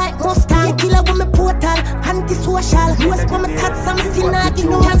 load like Mustang. Killer with me portal, anti-social. Most for my tats, I'm still not in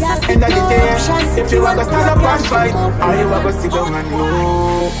no gas. End of the day, if you want to stand up and fight, or you want to sit down and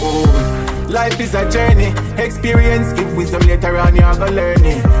lose. Life is a journey, experience give wisdom later on you gonna learn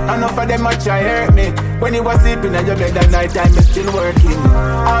it. Enough of them a try hurt me. When you was sleeping at your bed at night time, you still working.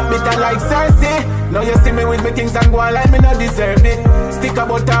 I'm bitter like Cersei. Now you see me with me things and go on like me not deserve it. Stick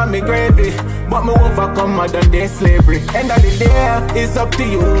about on me gravy, but me overcome modern day slavery. End of the day, it's up to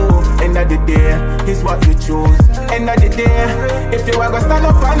you. End of the day, it's what you choose. End of the day, if you are gonna stand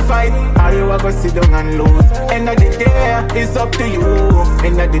up and fight, or you are gonna sit down and lose. End of the day, it's up to you.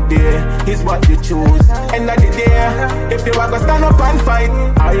 End of the day, it's what you choose. End of the day, if you are gonna stand up and fight,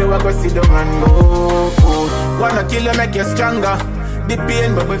 or you are gonna sit down and lose. Wanna kill you, make you stronger. The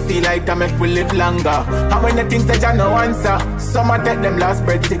pain but we feel like I make we live longer. And when the things that you no answer, some a take them last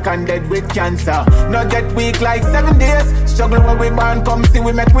breath sick and dead with cancer. Not get weak like 7 days. Struggle when we born, come see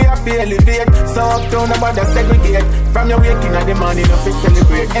we make we a feel elevate. So uptown about the segregate. From your waking at the morning up to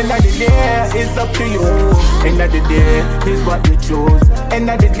celebrate. End of the day, it's up to you. End of the day, is what you choose. End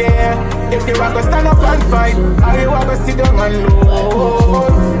of the day, if you want to stand up and fight, or you want to sit down and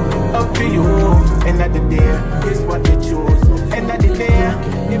lose. Up to you. End of the day, is what you choose. End of the day,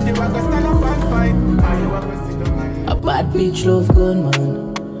 if you want to stand up and fight, or you want to sit down and lose. A bad bitch love gun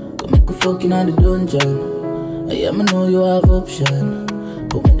man, go make you fucking on the dungeon. Yeah, me know you have option.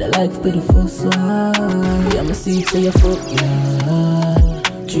 Put me the life for the first one. Yeah, me see it say you fuck, yeah.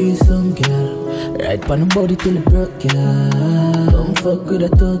 Threesome, girl. Right pan the body till it broke, yeah. Don't fuck with a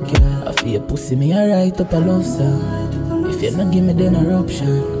talk, yeah. I feel your pussy, me a right up a love song. If you not give me then a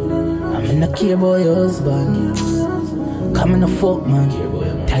option, I'm in a care about your husband. Come in a fuck, man.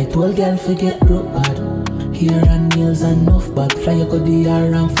 Tight old girl, forget broke bad. Hair and nails and enough bad. Fly you go the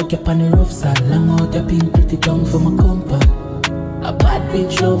air and fuck up on the rough side. Long out your pink pretty tongue for my compound. A bad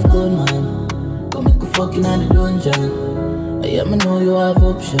bitch love gun man, go make you fucking on the dungeon. Yeah, me know you have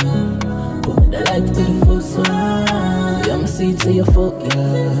option. Put me the life to the first one. Yeah, me see it say you fuck,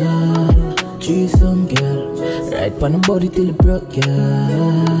 yeah. Threesome, girl. Right pan the body till it broke,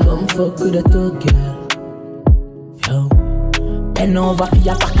 yeah. Come fuck with a talk, girl. Yo. Bend over for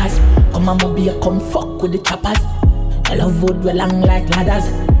your packers. Come on, mobile, come fuck with the choppers. I love wood, we long like ladders.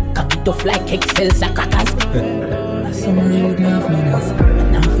 Cock it off like excels like crackers. Some rude enough manners.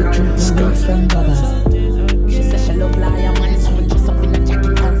 And now for truth, my best friend brothers. She said she love liar, man. So we dress up in a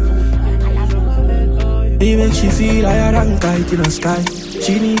jacket and food. He make she feel higher than kite in the sky.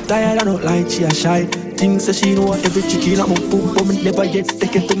 She need tired and not like she a shy. Things that she know every chicken I'm a boom boom and never yet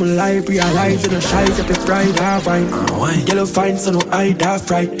taken to my life. Realize in a shy up a pride half right. Yellow fine so no I die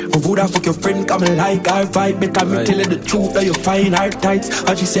fright. But would I fuck your friend come like I fight. Better me tell her the truth that you find her tights.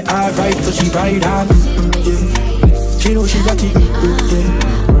 And she say alright so she ride on. Yeah. She know she got it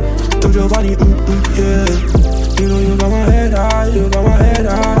yeah. To your body yeah. You know you got my head high. You got my head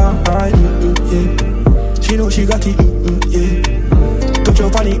high yeah. She know she got it yeah. To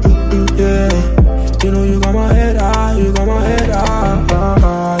your body yeah. You know you got my head high, you got my head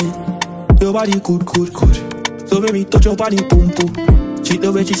high. Your body good. So baby touch your body, boom boom. She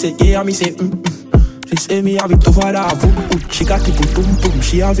the way she say yeah, me say She say me have it tougher than food. She got it boom.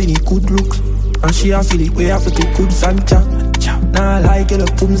 She have any good looks. And she have feel it way after the goods and chat. Nah like it,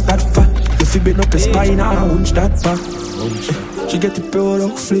 the boom's that fat. You feel bend up the spine and hunch that back. She get the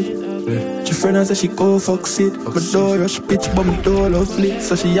product flip. She friend and say she go fuck it. My door rush bitch but my door lovely.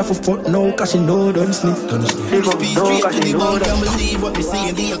 So she have a fuck now cause she know don't sleep. Speed straight to the bank, can't believe what we see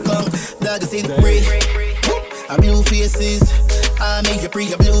in the account. Dog is in the break. Our blue faces, I make you pre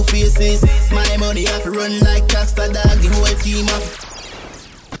your blue faces. My money have to run like Castor dog, the whole team of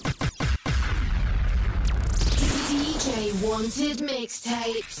DJ Wanted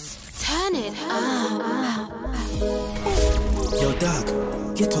Mixtapes. Turn it up. Yo dog,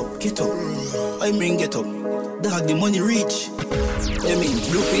 get up. I mean get up. Dog, the money reach. I mean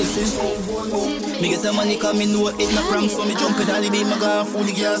blue faces. Me get the money cause me know it not prank. So me jump in the beam, I got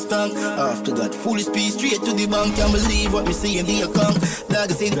fully gas tank. After that, fully speed straight to the bank. Can't believe what me see in the account. Dog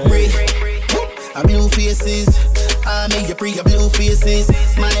is in the break. Our blue faces, I make you pre your blue faces.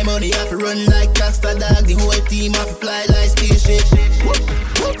 My money have to run like Castor dog. The whole team have to fly like spaceship.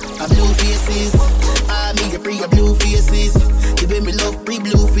 Our blue faces, I make you pre your blue faces. You make me love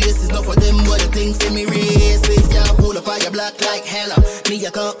pre-blue faces. Not for them what the things in me races. Yeah, pull up on your block like hella. Me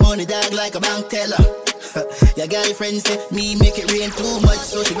you count money dog like a bank teller. Your girlfriend say me make it rain too much,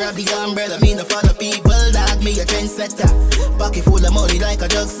 so she grab the umbrella. Me no follow people dog, me a trendsetter. Pocket full of money like a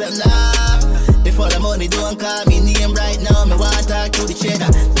drug seller. Before the money don't call me name right now. Me want to talk to the cheddar.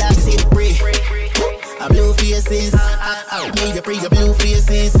 Dog say the pray. Our blue faces, I made you pre your blue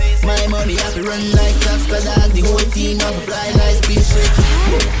faces. My money have to run like Castor dog. The whole team have to fly like spaceship.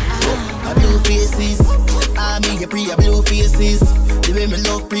 Our blue faces, I made you pre your blue faces. The way me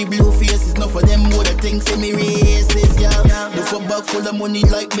love pre-blue faces. Not for them what the things in me races, yeah. Do for back full of money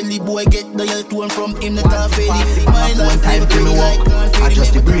like Millie boy. Get the yell tone from him that I feel. My life never to me like I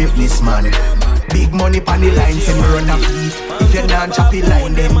just the braveness man. Big money pan the line, say me run a fleet. If you're not choppy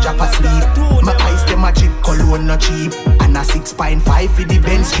line, then drop asleep. My eyes them a chip, cologne not cheap. And a 6.5 for the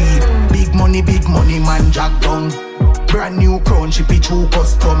Benz cheap. Big money man, jack down. Brand new crown, she pitch who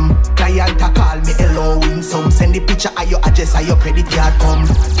custom. Client a call me hello win some. Send the picture of your address or your credit card come.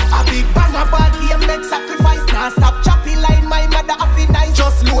 A big bang a bad game, make sacrifice. Now stop choppy line, my mother a fi nice.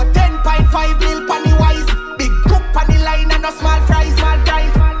 Just load 10.5 mil panny wise. Big cook panny line and no small fries.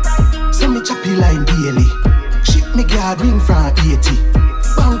 So me choppy line daily. Ship me guard ring from 80.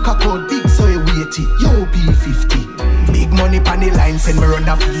 Bank account big so you weighty. Yo P50. Big money pan the line, send me run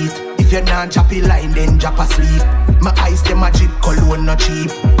a fleet. If you're not choppy line, then drop asleep. My eyes them a drip, cologne not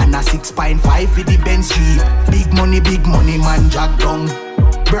cheap. And a 6.5 for the Benz cheap. Big money man, jack down.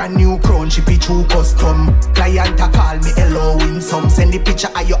 Brand new crown, she pitch who custom. Client a call me hello win some. Send the picture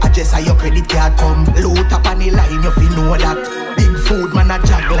of your address or your credit card come. Load up on the line, you fi know that. Big food man a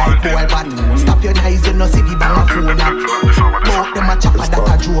jag like boy bat. Stop your eyes, you no see the bang a phone that. Both them a chopper that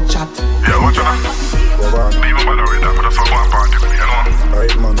a joke chat. Yeah, watch out. Leave a bother with that, but that's a one party with me, you know?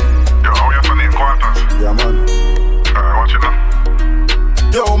 Right man. Yo, how you feeling? Quarters? Yeah man. Watch it now.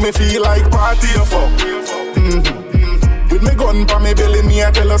 Yo, me feel like party or fuck. With me gun pa me belly, me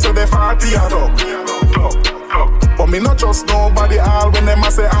a tell us so the party a rock. But me not trust nobody all when them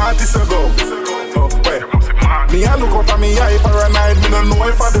a say artists a go. Me a look out at me eye paranoid, me no know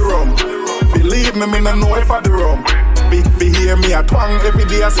if I the rum. Believe me no know if I the rum. Big hear me a twang every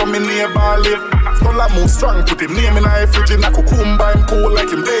day so me neighbor live. Skull a move strong, put him name in a fridge in a cucumber. Him cool like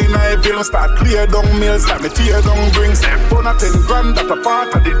him day night bill. Start clear down meals like me tear down drinks. Burn a 10 grand that a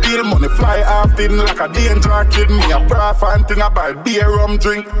part of the deal. Money fly off thin like a danger kid. Me a bra fan thing a buy beer rum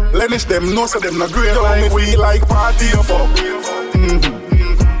drink. Lenish them know so them no great like me. We like party or fuck.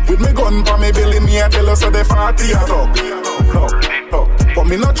 With me gun pa me belly, me a tell us so the 40 a dog. But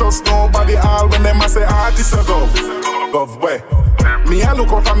me not trust nobody all when them a say artists a gov way. Me a look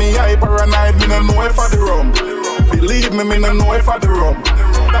out for me eye paranoid, me no know if I the rum. Believe me no know if I the rum.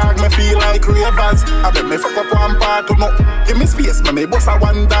 Dog me feel like ravers. I bet me fuck up one part to no. Give me space, me boss a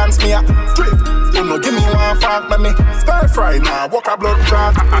one dance, me a drift. You know give me one fuck, me stir fry now, walk a blood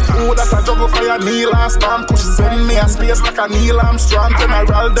clot. Who that a juggle fire kneel and stand. Push send me a space like a Neil Armstrong.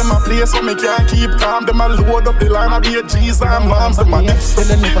 General them a place so me can't keep calm. Them a load up the line of the G's and moms. Them a next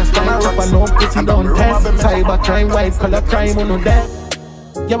still a never stand up and no pussy don't test. Cyber crime, white collar crime, on no death.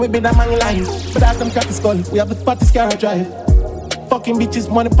 Yeah, we been a man line, but as them crack the skull, we have the fattest car I drive. Fucking bitches,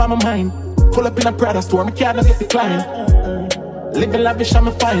 money for my mind. Pull up in a Prada store, me can't get declined. Living lavish,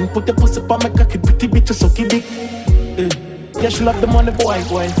 I'm fine. Put the pussy on my cocky, pretty bitches, so keep it. Yeah, she love the money, boy.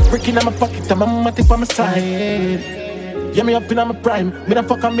 Breaking on my pocket, and my mama tip on my side. Yeah, me up in my prime. Me the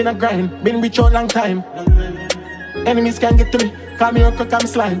fuck, I'm in a grind. Been rich all long time. Enemies can't get to me. Call me Urkel, call me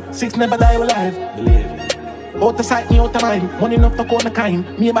slime. 6 never die alive. Out the sight, me out of mind. Money enough to go on the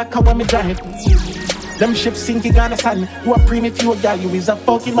kind. Me back how when me drive. Them ships sinking on the sand. You a preemie fuel girl, you is a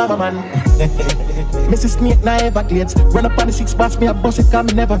fucking mama man. Mrs. Snake now Everglades. Run up on the 6 bars, me a bust it cause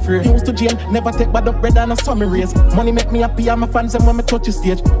me never fear. Used to jail, never take bad up bread on a summer race. Money make me happy and my fans and when me touch the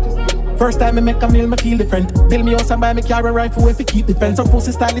stage. First time I make a meal, me feel different. Build me house and buy me car and rifle if we keep the fence. Some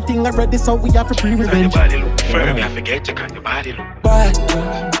pussy style the thing already, so we have to pre-revenge. Your body look firm, I forget you can your body look bad.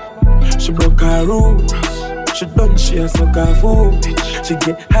 She broke her rules. She done, she a suck her food. She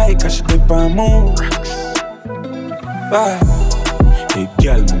get high cause she dip her mood. Hey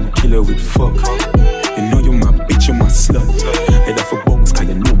girl, I'ma kill her with fuck. You know you my bitch, you my slut. Head off a bounce cause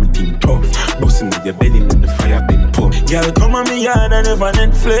you know me team tough. Bustin' in your belly when the fire been put. Girl, come on me yard and never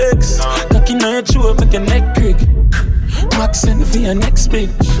Netflix. Tucking on your throat, make your neck crick. Maxin' for your next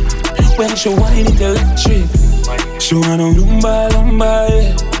bitch. When she whine it electric. She wanna lumba,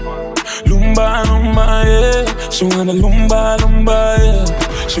 yeah. Lumba, yeah. She wanna lumba,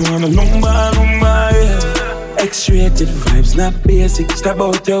 yeah. She wanna lumba, yeah. X-rated vibes, not basic. Stop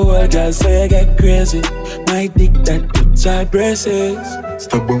out your world, girl, so you get crazy. My dick that touch our braces.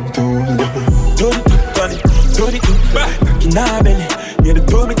 Stop out your world, girl. Turn it up, turn it up. Back in our belly, yeah, the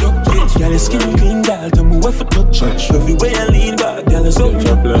tummy tuck. Girl, your skin clean, girl, tell me what for touch. Love you when you lean back, girl, it's up.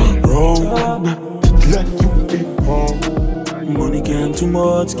 Wrong, let you get home. Money can't too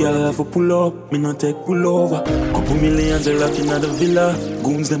much, girl, have to pull up. Me not take pull over. Couple millions are locking at the villa.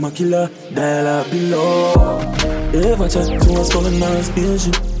 Goons them a killer, dial up below. They ever chat to us calling on a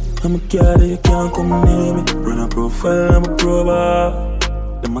spaceship. I'm a cat, you can't come near me. Run a profile, I'm a prober.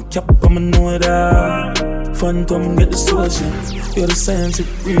 Them a cap, I'm a know that. Phantom, get the social. You're the science, it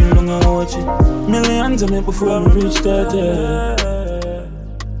real long I watch it. Millions of me before I reach 30.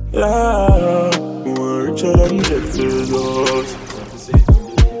 Yeah. More richer than Jeff Bezos.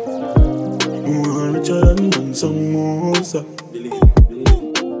 More richer than some Mosa.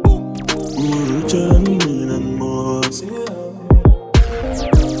 More richer than Elon Musk.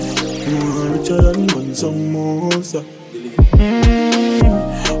 More richer than some Mosa.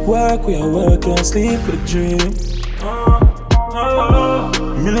 Work, we are working, sleep for the dream.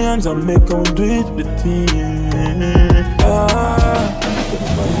 Millions I make, I'll do it with the team.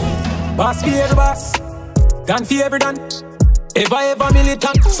 Boss for every boss, done for every done. Ever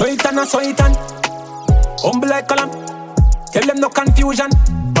militant, so it and so it and. Humble like column, tell them no confusion.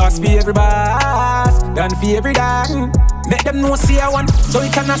 Boss for every boss, done for every done. Make them know see I want, so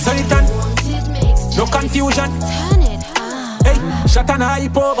it and so it and. No confusion. Hey, shot and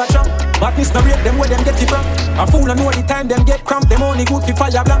hype over trunk. Madness no rate them where them get it from. A fool I know the time them get cramped. Them only good for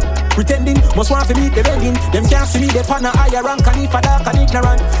fire blank. Pretending, must want to meet the begging. Them can't see me, they pan a higher rank. And if a dark and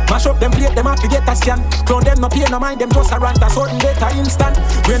ignorant, mash up them plate, them have to get a scan. Clone them no pay no mind, them just a rant. A certain data instant.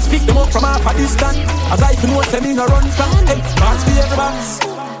 Brains pick them up from half a distance. As I can know, say me no run from. Hey, boss for every boss,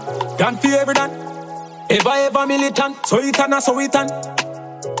 done for every done. Ever militant, so it and so it and.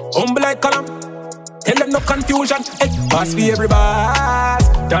 Humble like column, tell them no confusion. Hey, boss for every boss,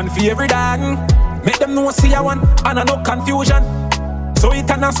 done for every done. Make them know see I want, and no confusion. So it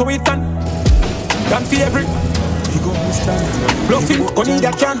and so it and. Done for every. Bluffing, go need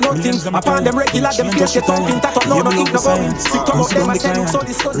a can't nothing. Upon them regular, them face get thumping. That up now, no keep no going. Sick to them, I said, so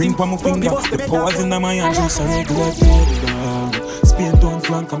disgusting. Ring pa my finger, the powers in my hand. Just a regular day. Spain down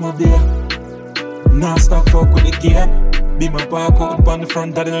flank, I'm up there. Now stop fuck with the gear. Be my park up on the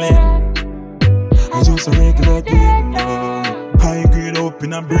front of the lane. I just a regular day. High grade up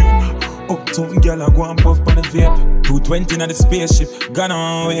in a brain. Uptown girl, I go and puff on the vape. 220 in the spaceship, gone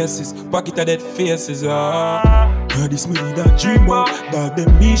on oasis. Pocket of dead faces, This me need a dream about. Dog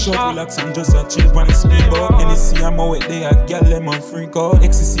them me short, relax and just a chill on the speedboat. NEC I'm out there, a gal them on freak out.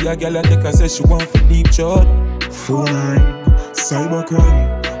 XCC a gal a take her say she want for deep shot. Phone ring,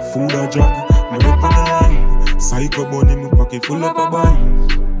 cybercrime, food a drug, me rip on the line. Psycho bunny, me pocket full up a buy.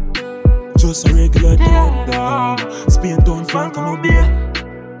 Just a regular town, dog. Spain town, Frank and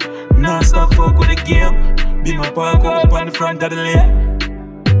Mobile. Nah stop fuck with the game. Be my park up on the front of the lane.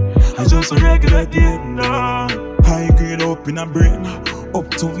 I just a regular day, nah. High grade up in a brain.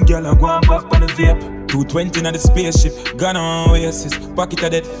 Uptown girl a go and puff on the vape. 220 in the spaceship, gone on Oasis. Pocket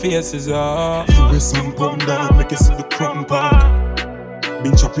of dead faces, US and pound down, make you see the crumb park.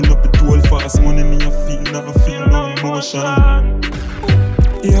 Been chopping up the toll fast, money me a feel no emotion.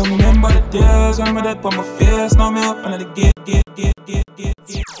 Yeah, remember the days when me dead on my face. Now me up under the gate.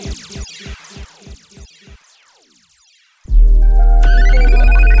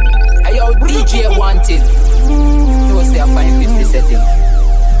 Hey yo, DJ Wanted. You was there 550 setting.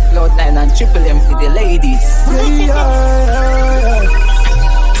 Cloud 9 and Triple M for the ladies.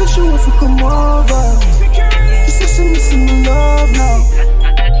 So she want to come over. She said she missing my love now.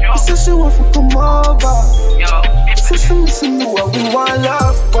 She said she want to come over. She said she missing me what we want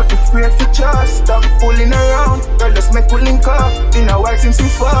love. But afraid for trust. Stop fooling around. Girl, just make we link up. Been a while since we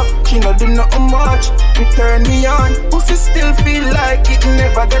fuck. She no do nothing much. We turn me on. Pussy still feel like it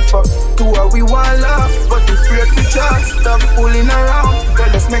never get fucked. Do what we want love. But afraid for trust. Stop fooling around. Girl,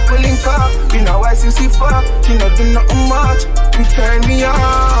 just make we link up. Been a while since we fuck. She no do nothing much. We turn me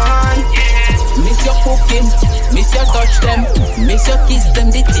on. Miss your cooking, miss your touch them, miss your kiss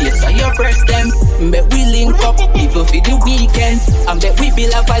them, the taste of your breast them. Bet we link up, people for the weekend. And bet we be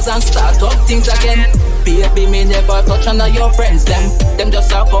like vibes and start up things again. Baby, me never touch on your friends them. Them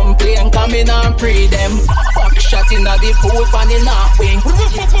just a complain, come in and pre them. Fuck shot in the pool on the north wing.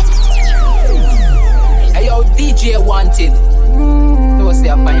 Hey yo, DJ Wanted. You was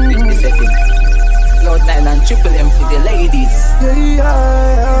there 550 seconds. Cloud 9 and Triple M for the ladies.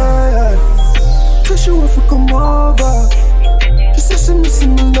 Yeah. So she want to come over. She said she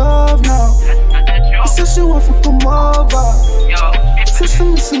missing my love now. She said she want to come over. She said she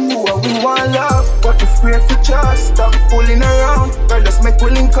missing me what we want love. But afraid for trust. Stop fooling around. Girl, just make we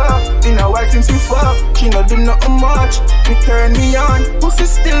link up. Been a while since we fuck. She no do nothing much. We turn me on. Pussy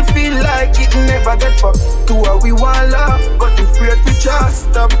still feel like it never get fucked. Do what we want love. But afraid for trust.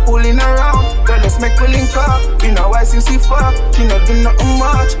 Stop fooling around. Girl, just make we link up. Been a while since we fuck. She no do nothing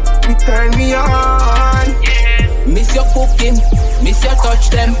much. We turn me on. Miss your cooking, miss your touch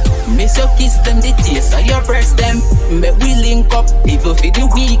them, miss your kiss them, the taste of your breast them. Bet we link up, people for the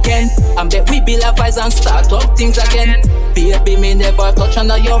weekend. And bet we be like vibes and start up things again. Baby, me never touch on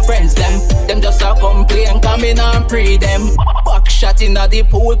your friends them. Them just a complain, come in and pre them. Back shot in the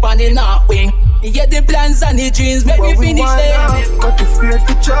pool on the north wing. Yeah, the plans and the dreams, make me finish them. But afraid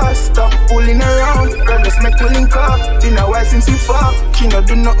for trust, stop fooling around. Girl, just make we link up. Been a while since we fuck. She no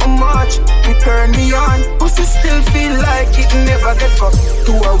do nothing much. We turn me on. Pussy still feel like it never get fucked.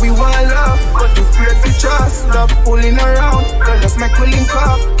 Do what we want love. But afraid for trust, stop fooling around. Girl, just make we link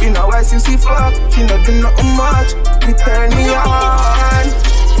up. Been a while since we fuck. She no do nothing much. We turn me on.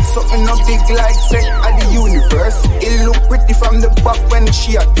 Something no big like sex at the universe. It look pretty from the back when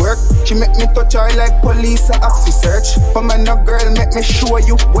she at work. She make me touch her like police or Axie search. But man, no girl make me show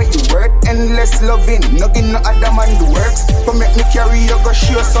you where you work. Endless loving, no give no other man the works. Come make me carry you, go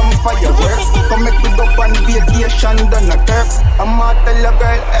show some fireworks. Come make me go on vacation, done a Turks. I'm out tell a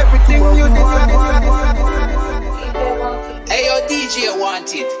girl everything you did. Hey yo, DJ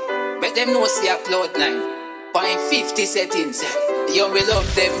Wanted. Make them know see a Cloud 9. 50 settings. Yo, we love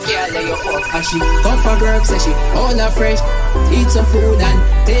them, girl, let you fuck. And she come for work, say she all her fresh. Eat some food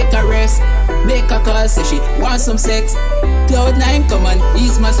and take a rest. Make a call, say she want some sex. Cloud 9, come and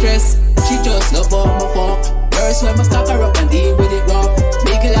ease my stress. She just love all my fuck. First when I stop her up and deal with it rough.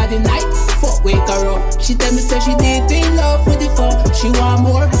 Make it at the night, fuck wake her up. She tell me, say she did in love with the fuck. She want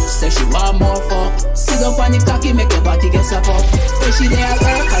more, say she want more fuck. Sit up on the cocky, make your body get up. Say she there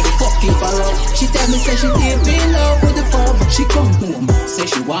work, and the fuck keep her up. She tell me, say she did in love with the fuck. She come home, say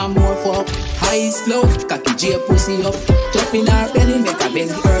she want more fuck. Eyes closed, cocky J pussy up. Top in her belly, make her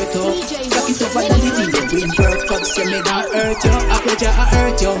belly hurt up. Cocky top of the little, you bring birth cup. Say me not hurt you, I pledge I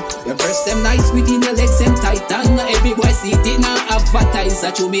hurt you. Your breast them nice, within your legs them tight. And not every boy see it in her advertise.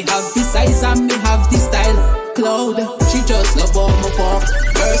 That you me have the size and me have the style. Cloud, she just love all my fuck.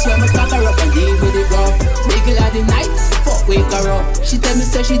 First when me cock her up and deal with it rough. Make it at the night, fuck wake her up. She tell me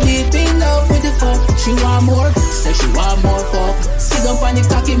say she deep in love with the fuck. She want more, say she want more fuck. Sit up on the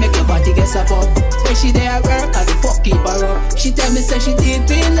cocky, make your body get up. When she there work, and the fuck keep her up. She tell me say she deep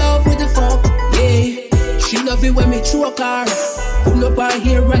in love with the fuck. Yeah. She love it when me choke her. Pull up her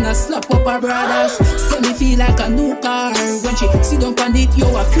hair and I slap up her brothers. Say me feel like a new car. When she sit down on it, yo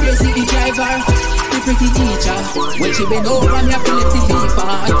a crazy the driver. The pretty teacher. When she bend over me, I feel the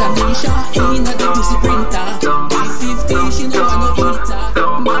leaper. Tanisha, ain't a the pussy printer. 50, she know I no eater.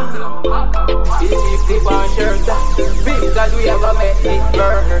 50 pound shirt. Because we ever met it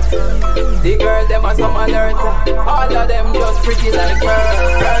burn. The girl them are some alert. All of them just pretty like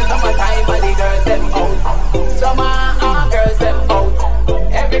her. Summertime and the girls them out. Summer girls them out.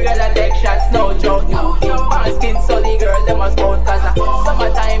 Every girl that take shots, no joke. My skin so the girl them a spout. Cause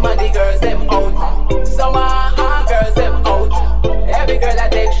summertime and the girls them out. Summer girls them out. Every girl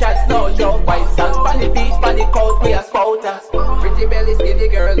that take shots, no joke. White sand, pan the beach, pan the coat, we a spouters. Pretty belly skinny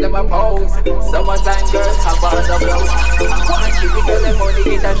girls them a pose. Summertime girls have all the blows. One cheeky girl them only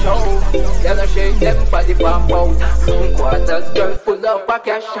get a show. Yellow shake them for the pump out. Quarters girls full up a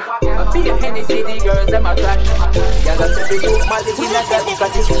cash. A be a Henny city girls them a clash. Yellow say the youth Malie in a girl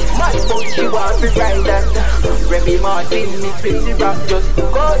got it. Mad food she want to ride that. Remy Martin mix with the rock. Just go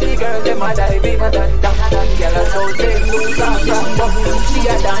the girl them a dive in a that. Yellow so they lose her from bum. She a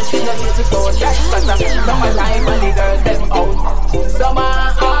dance, she no need to go that. Cause summertime and the girls them out. Summer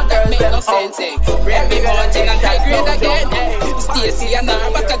girls them out. Remy Martin and high grade again. Stacy and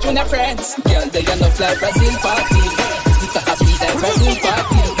her back at junior friends. Girl they enough like Brazil party. It's a happy like Brazil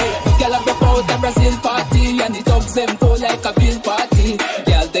party. Girl I broke out a Brazil party. And the dogs them go like a bill party.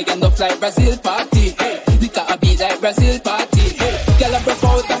 Girl they enough like Brazil party. It's a happy like Brazil party. Girl I broke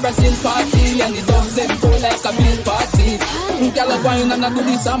out a Brazil party. And the dogs them go like a bill party. Girl I wine and I do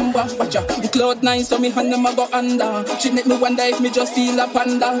the samba. Watch ya, the cloud nine so me hand them a go under. She make me wonder if me just feel a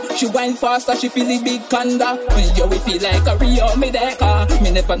panda. She wine faster, she feel the big panda. Yo, we feel like a Rio me deca.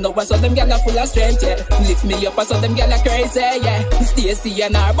 Me never know what so them gyal are full of strength, yeah. Lift me up and so them gyal are crazy, yeah. Stacy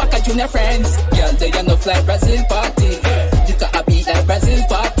and her back at junior friends. Girl they enough like Brazil party. It's a beat like Brazil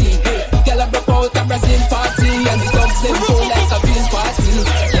party. Girl I broke out a Brazil party. And the dogs them go like a bill party.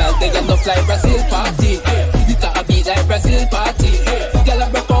 Girl they enough like Brazil party. It's a beat like Brazil party. Girl I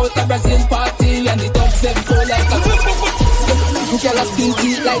broke out a Brazil party. And the dogs them go like a girl a skin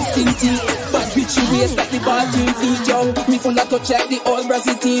teeth like skin teeth. But bitch you waist like the ball team feet, yo. Me full of touch like the old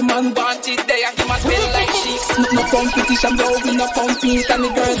Brazil team. Man want it there and him a smell like sheets. No competition though we no compete. And the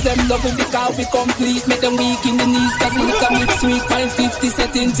girls them love it because we complete. Make them weak in the knees cause we look a mix sweet. 50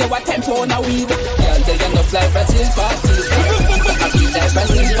 settings you a tempo now weed. Girl they enough like Brazil party. I feel like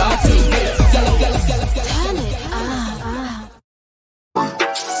Brazil party. Girl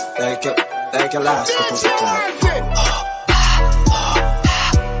Like your last couple of times.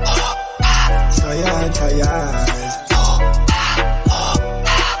 Science.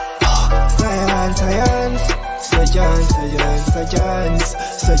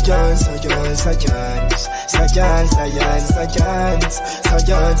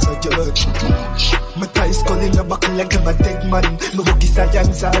 My ties calling a buckle like I'm a dead man. My hook is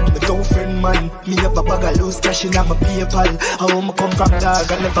science and my girlfriend man. Me have a bag of loose cash in my PayPal. How I come from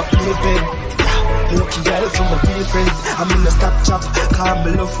dog, I never play bed. Lucky girl from my real friends. I'm in a stop chop, call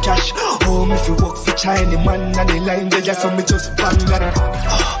me love cash. Home if you work for China man and the line they just so me just bang that.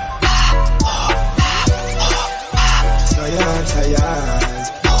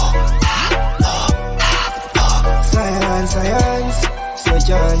 Science.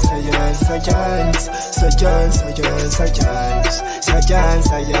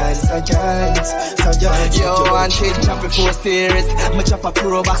 Yo, and she chop it 4 series. Me chop a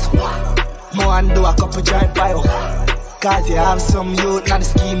pro box. Mo and do a couple drive by. Cause you have some youth, not the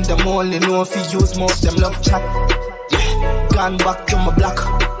scheme. Them only know if you use most them love chat. Yeah, gone back to my block.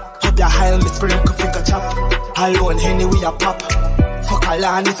 Up the high me sprinkle finger chop. Alone Henny we a pop. Fuck a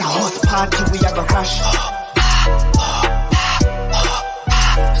land, it's a house party, we a go crash.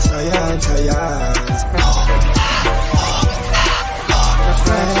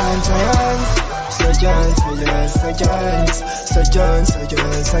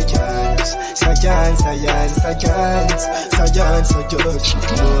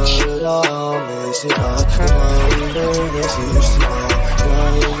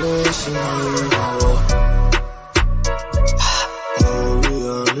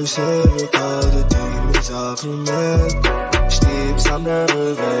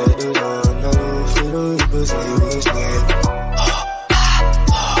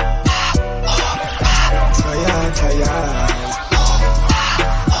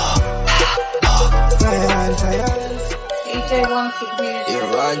 Science. DJ Wanted music. You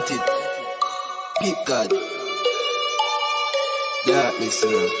want it. Big God. Yeah,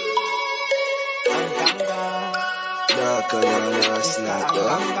 listen up. Darker than last night,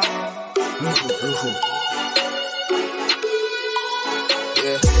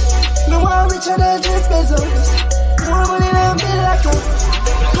 No one richer than Jeff Bezos. More money than Bill Ackle.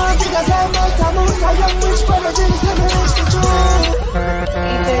 More figures than Malta Moose. A young rich prodigy, never reach the truth.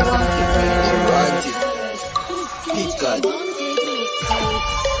 Big God.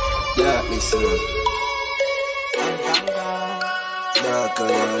 Yeah, me son. Dark on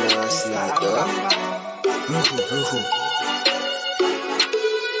last night, though.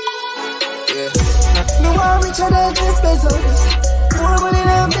 Yeah. No one richer than Jeff Bezos. More money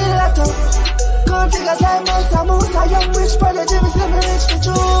than Bill Ackle. Gold figures like Malta Moose. A young rich prodigy, never reach the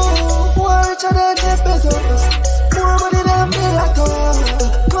truth. More richer than Jeff Bezos. More money than Bill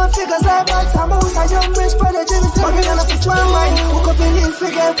Ackle. Gold figures like Malta Moose. A young rich prodigy, never reach the truth. One mind, hook up in hills,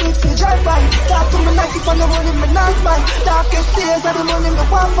 figure quick, see drive by. Start to me like if I'm the money, me not smile. Darkest days of the money, me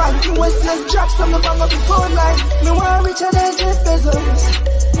want find. Westless drops on the bang of the phone line. Me want richer than Jeff Bezos.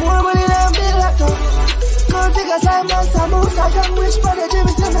 More money than Bill Ackle. Gold figures like Malta Moose. A young rich prodigy,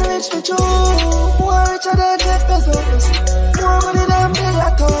 never reach the truth. More richer than Jeff Bezos. More money than Bill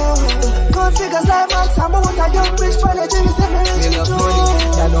Ackle. Gold figures like Malta Moose. A young rich prodigy, never reach the truth.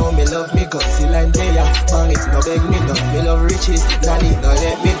 You know me love me gun, still and there. Bang it, no beg me down. Me love riches, nanny, no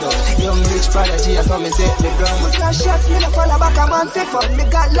let me down. Young rich prodigy, that's how me set me ground. Me got shots, me no follow back a man fi fun. Me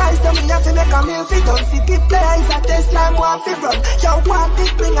got lies, so me have to make a meal fi done. Fi keep players a test line, want fi run. You want it,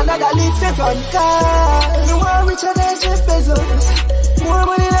 bring another lead fi run. Cause me want richer than Jeff Bezos. More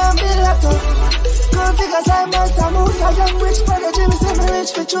money than Bill Ackle. Gold figures like Malta Moose. A young rich prodigy, me say me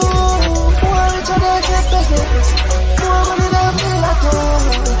rich for true. More richer than Jeff Bezos. More money than Bill Ackle.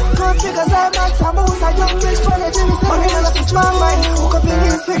 Gold figures like Malta Moose. A young rich prodigy, me say me rich for strong mind. Hook up in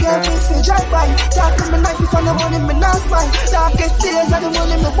hills, figure quick, see drive by. Talk to me nice, if I'm the money, me not smile. Darkest days of the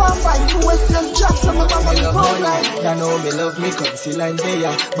money, me want find. Westless drops on the bang of the phone line. You know me love me gun, still and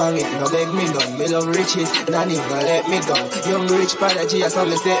there. Bang it, no beg me down. Me love riches, nanny, no let me down. Young rich prodigy, that's how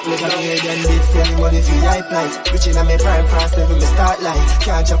me set me down. Here then big send money for high price. Rich in a me prime, fast every me start line.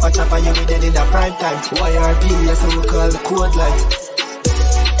 Can't chop a you with it in the prime time. YRP, that's how we call the code life.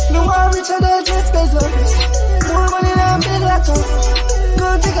 No one richer than Jeff Bezos. More money than Bill Ackle.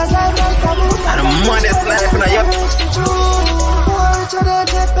 Gold figures like Malta Moose. And the money's life in a yep. More richer than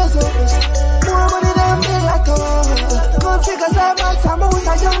Jeff Bezos. More money than Bill Ackle. Gold figures like Malta Moose.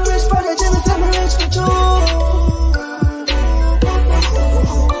 A young rich prodigy, me say me rich for true.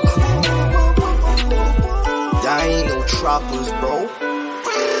 Y'all ain't no trappers, bro.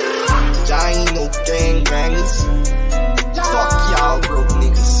 Y'all ain't no gangbangers. Fuck y'all broke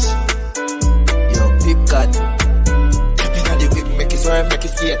niggas. Yo, big God. Tapping on the whip, make it swerve, make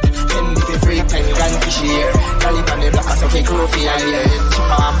it skate. Then if you free time, you got fish here. Gallop on the block, I suck a crow for your ear.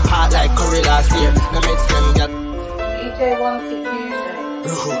 Chip on part like curry last year. No makes them get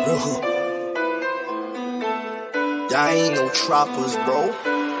djwantedmixtape. Y'all ain't no trappers, bro.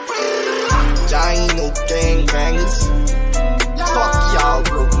 Y'all ain't no gangbangers. Fuck y'all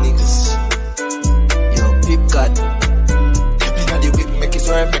broke niggas. Yo, big God. Make it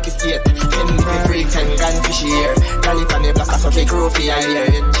swerve, make it skate. Then if you free time, gun fish here. Gallop on the block, I suck a crow for your ear.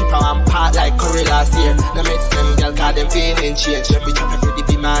 Chip on part like curry last year. No makes them girl, cause them feeling change. Every chopper for the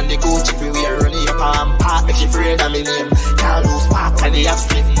beam and the Gucci for wear. Running up on part, make you afraid of me name. Can't lose spark and they have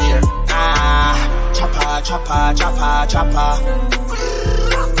slave near. Chopper, chopper, chopper, chopper.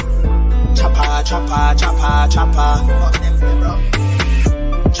 Chopper, chopper, chopper, chopper.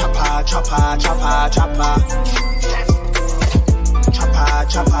 Chopper, chopper, chopper, chopper. Chopper,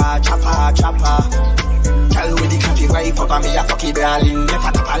 chopper, chopper, chopper. Tell with the coffee wife up on me a fucky brawling.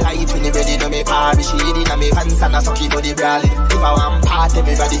 Never tap a light when you ready to me party. She in a me pants and a sucky body brawling. If I want part,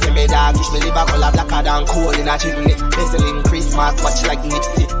 everybody say me doggish. Me live a color blacker than coal in a chimney. Bezeling Christmas, watch like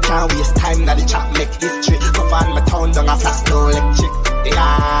Nipsey. Can't waste time that the chop make history. Go on my town down a flat no electric.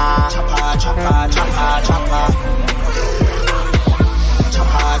 Yeah, chopper, chopper, chopper, chopper.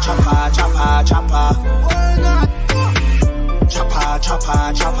 Chopper, chopper, chopper, chopper. Chopper,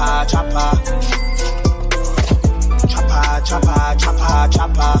 chopper, chopper, chopper. Chopper, chopper, chopper,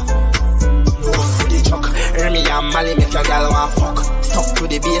 chopper. No for the truck. Hear me and Malie make your girl want fuck. Stuck to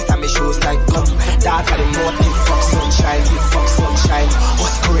the base and me shoes like gum. Darker the motive, fuck sunshine, fuck sunshine.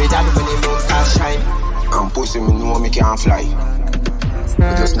 What's curry that when the moon start shine? I'm pussy, me know me can't fly.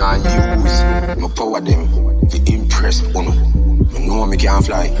 Me just not use my power them to impress uno. Me know me can't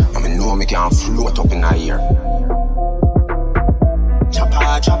fly, and me know me can't float up in the air.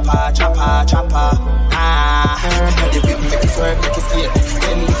 Chopper, chopper, chopper, chopper. The whip make it swerve, make it skate.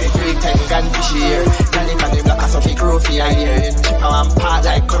 Then if you free time, gun fish here. Gallop on the block, I suck a crow for your ear. Chip on part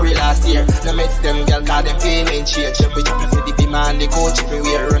like curry last year. No makes them girl, cause them feeling change. Every chopper for the beam and the coach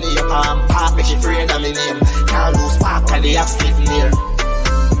everywhere. Running up on part, make you afraid of me name. Can't lose spark, and they have slave near.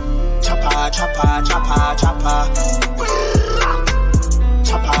 Chopper, chopper, chopper, chopper.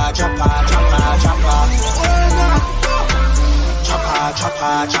 Chopper, chopper, chopper, chopper. Chopper,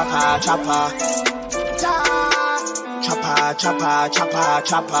 chopper, chopper, chopper. Chopper, chopper, chopper,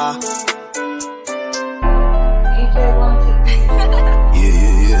 chopper.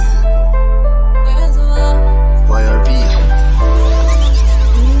 Yeah. YRB.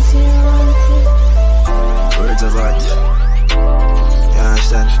 Words of art. You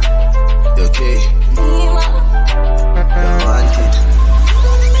understand? You okay? You want it.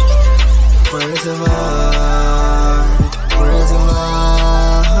 Words of art. Words of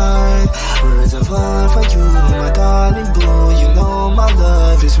art. Words of art for you, my darling boy. You know my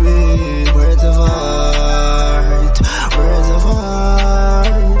love is real. Words of art. Words of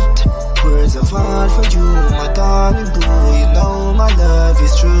art. Words of art for you, my darling boy. You know my love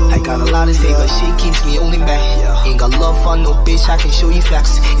is true. I got a lot to say, but shit keeps me holding back. Ain't got love for no bitch, I can show you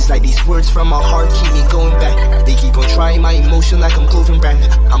facts. It's like these words from my heart keep me going back. They keep on trying my emotion like I'm clothing brand.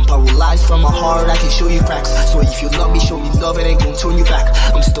 I'm paralyzed from my heart, I can show you cracks. So if you love me, show me love and ain't gon' turn you back.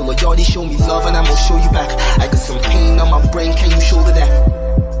 I'm still a yardie, show me love and I'm gon' show you back. I got some pain on my brain, can you shoulder that?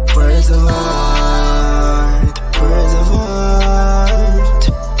 Words of art. Words of art.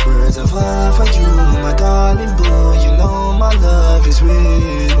 Words of art for you, my darling boy. You know my love is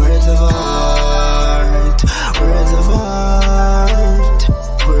real. Words of art. Words of art.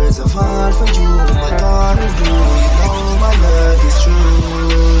 Words of art for you, my darling boy. You know my love is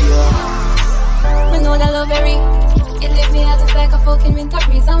true, yeah. We know that love very. It leave me out just like a fucking winter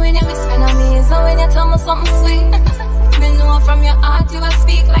breeze. And when you whisper on me, and when you tell me something sweet. Me know from your heart you will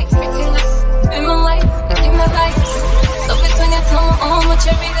speak like pretty lies. In my life, you give me vibes. Love it when you tell me how much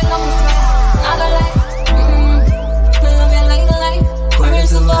you really love me. Not a lie. Me love you like a life.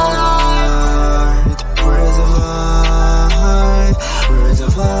 Words of art. Words of art. Words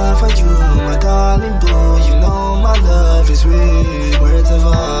of art for you, my darling boy. You know my love is real. Words of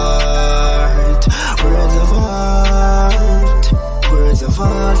art. Words of art. Words of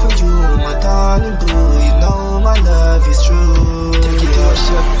art for you, my darling boy. You know my love is true. Take it to a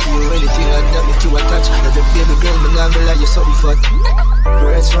shot, you anything like that make you attach. As a baby girl, me not gonna lie, you something fun.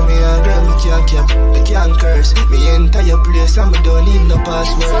 Words from me and girl, me can't cap, me can't curse. Me enter your place and me don't need no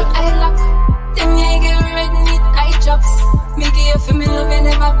password. So I lock, then I get red meat eye drops. Me give you for me love, you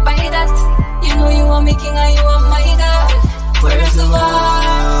never buy that. You know you are making and you are my God. Words of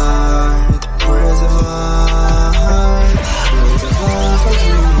art. Words of art. Words of art for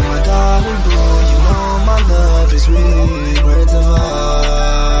you, my darling boy. You know my love is real. Words of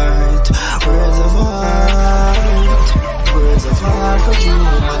art. Words of art. Words of art for you,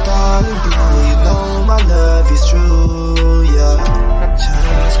 my darling boy. You know my love is true, yeah.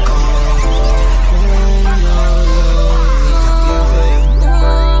 Just call when you're alone.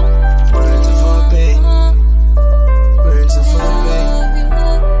 Words of art, babe. Words of art, babe.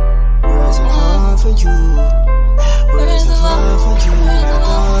 Words of art for you. Words of art for you, my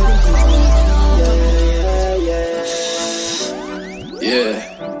darling boy.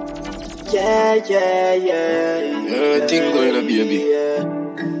 Yeah. Everything going on, baby.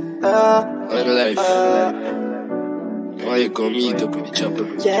 What life? Why you come meet up with the chopper?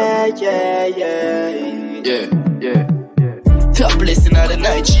 Yeah. Top blessing of the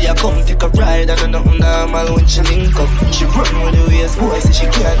night, she a come take a ride. I don't know normal when she link up. She run with the waist, boy, so she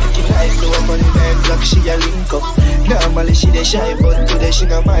can't take it nice. So I'm on the 9 block, she a link up. Normally she dey shy, but today she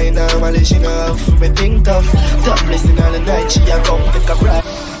not mind. Normally she not have me think tough. Top blessing of the night, she a come take a ride.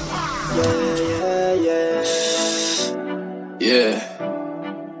 Yeah.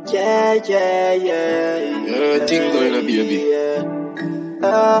 Everything going on, baby.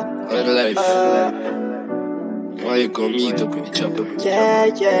 What life? Why you come meet up with the chopper? Yeah.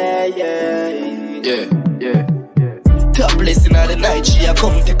 Top blessing of the night, she a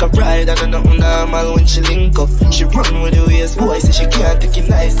come take a ride. I don't know normal when she link up. She run with the waist, boy, so she can't take it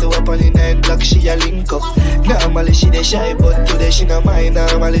nice. So up on the 9 block, she a link up. Normally she dey shy, but today she not mind.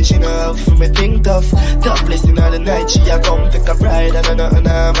 Normally she not have me think tough. Top blessing of the night, she a come take a ride. I don't know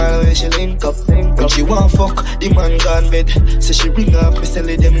normal when she link up. When she want fuck, the man gone bed. So she ring up, me sell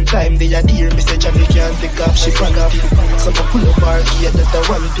it them time. They a dear, me say Johnny can't take off. She bag off. So I pull up her key, that's the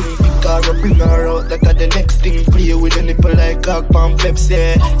one thing. Pick her up, bring her out. That's the next thing. Play with the nipple like cock pan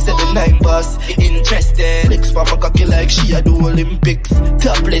Pepsi. 7-9 boss, interested. Flex for my cocky like she a do Olympics.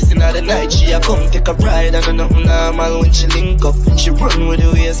 Top blessing of the night, she a come take a ride. I don't know normal when she link up. She run with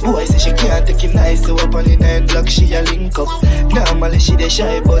the waist, boy, so she can't take it nice. So up on the 9 block, she a link up. Normally she dey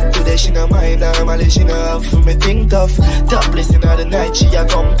shy, but today she not mind. Normally she not have me think tough. Top blessing of the night, she a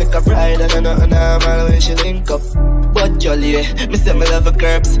come take a ride. I don't know normal when she link up. but girl, yeah. Me say me love a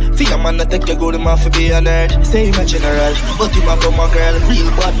curbs. Feel a man that take your good man for be a nerd. Say him a general, but him a come a girl. Real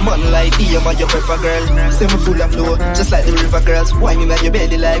bad man like him a your prefer girl. Say me full of flow, just like the river girls. Whining at your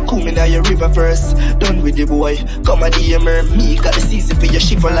belly like coming at your river first. Done with the boy, come a DM her. Me got the season for your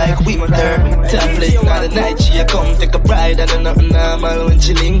shiver like winter. Time place not the night, she come take a pride and a nothing normal when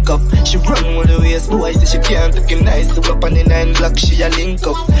she link up. She run with the waist, boy say she can't take it nice. So up on the 9 block, she a link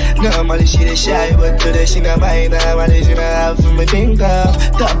up. Normally she the shy, but today she not mine. Normally she not have for me think of.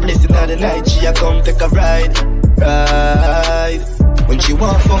 Top place not the night, she a come take a ride. When she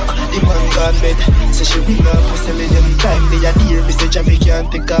want fuck, the man gone bed. So she ring up, me say me them time. They a dear, me say Jamie can't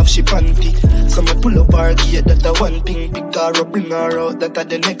take off she panty. So me pull up her gate, that a one thing. Pick her up, bring her out, that a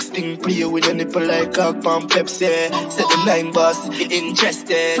the next thing. Play with your nipple like cock and Pepsi. Say the 9 boss,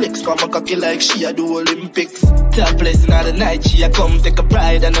 interested. Flex for my cocky like she a do Olympics. Top place in the night, she a come take a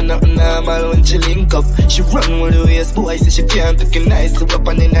pride. And a nothing normal when she link up. She run with the waist, boy say she can't take it nice. So up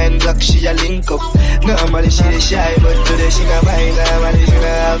on the 9 block, she a link up. Normally she the shy, but today she not mine. Normally she not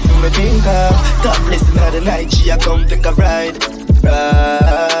have to me think of. Top place in the night, she a come take a ride. Pull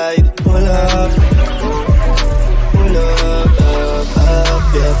up, pull up,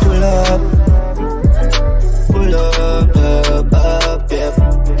 yeah, pull up, pull up, yeah,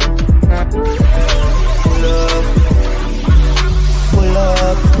 pull up, pull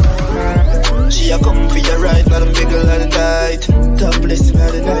up. She a come for your ride, not a middle of the night. Top place in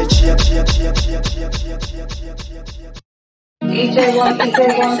the night, she a.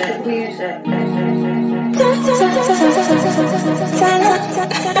 djwantedmixtape music.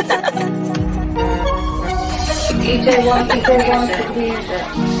 djwantedmixtape music.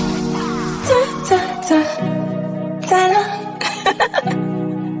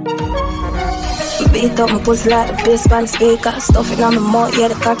 Beat up my pussy like the bass band speaker. Stuff it on my mouth, yeah,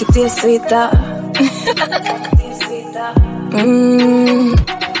 the cocky taste sweeter.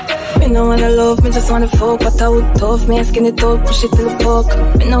 Me no wanna love, me just wanna fuck. But I would tough, me skin it up, push it to the fuck.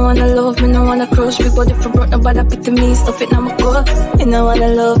 Me no wanna love, me no wanna crush. Big body for broke, nobody pity me, stuff it on my cup. Me no wanna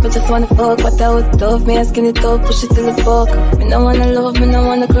love, me just wanna fuck. But I would tough, me skin it up, push it to the fuck. Me no wanna love, me no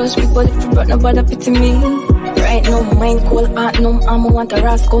wanna crush. Big body for broke, nobody pity me. Right now, mind cold, heart numb, I'ma want a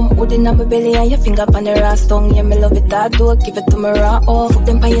ras come. Hood in my belly and your finger on the ras tongue. Yeah, me love it that do, give it to me raw, oh. Put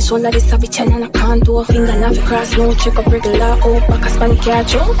them on your shoulder, this a bitch and I can't do. Finger not fi cross, no, check up regular, oh. Back a span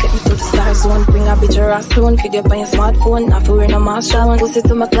catch on, get me to the star zone. Bring a bitch a ras stone, feed you on your smartphone. Not fi wear no mask, shall pussy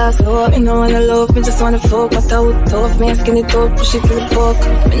to my class, oh. Me no wanna love, me just wanna fuck. But I would tough, me skin it up, push it to the fuck.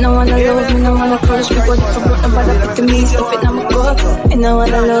 Me no wanna love, me no wanna crush. Because if I broke nobody pity me, stuff it on my cup. Me no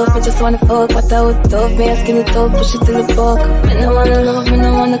wanna love, me just wanna fuck. But I would tough, me skin it up, push it to the fuck. Me no wanna love, me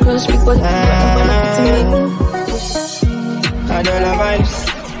no wanna crush. Because if I broke nobody pity me. I don't have vibes.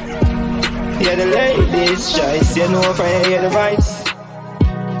 Yeah, the ladies' choice. You know if I hear the vibes.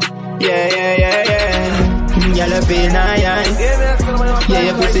 Yeah. Y'all feel nice. Yeah,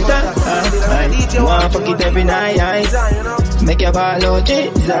 you pussy tight. Wanna fuck it every night. Make your ball out,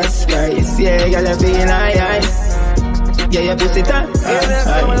 Jesus Christ. Yeah, y'all feel nice. Yeah, you pussy tight.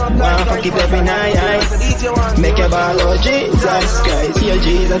 Wanna fuck it every night. Make your ball out, Jesus Christ. Yeah,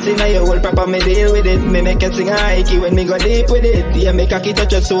 Jesus in your whole proper, me deal with it. Me make you sing a high key when me go deep with it. Yeah, make a key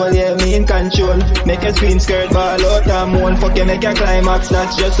touch your soul, yeah, me in control. Make a scream, skirt, ball out and moan. Fuck you, make a climax,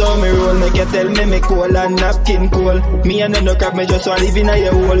 that's just how me roll. Make you tell me cool and napkin cool. Me and no crap, me just want live in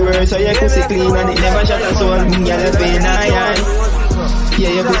your whole world. So your pussy clean and it never shut a soul. Y'all be nice. Yeah,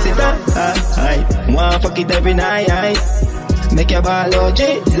 your pussy tight. Wanna fuck it every night. Make your ball out,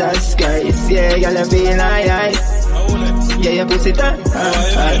 Jesus Christ. Yeah, y'all feel nice. Yeah, your pussy tight.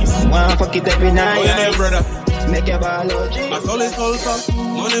 Wanna fuck it every night. Make your ball out, Jesus. My soul is full up.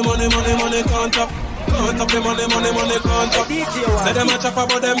 Money, count up. Count up the money, count up. Say them a chop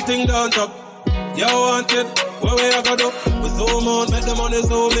about them thing don't up. You want it, where we a go do? We zoom on, make the money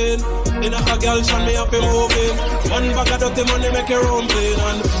zoom in. In a girl shine me up and moving. One bag of dirty money make your room clean.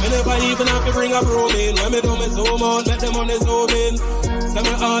 And me never even have to bring a broom in. When me do me zoom on, make the money zoom in. Say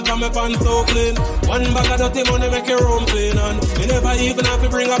me heart and me pants so clean. One bag of dirty money make your room clean. And me never even have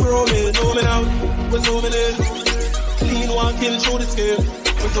to bring a broom in. Zooming out, we zooming in. Clean walking through the skin.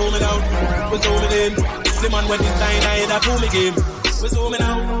 We zooming out, we zooming in. The man with his eye that do me game. We zooming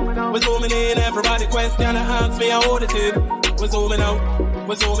out, we zooming in. Everybody question and ask me how it is. We zooming out,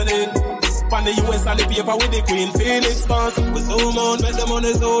 we zooming in. On the US and the paper with the Queen Phoenix pass. We zoom on, make the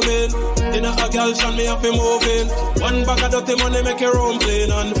money zoom in. In a girl shine me up and moving. One bag of dirty money make your room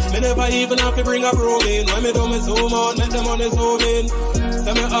clean. And me never even have to bring a broom in. When me do me zoom on, make the money zoom in.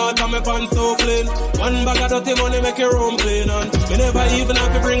 Tell me heart and my pants so clean. One bag of dirty money make your room clean. And me never even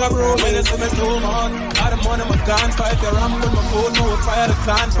have to bring a broom. When you see me so hard, all the money my gun fight. If you ram with my phone, no fire the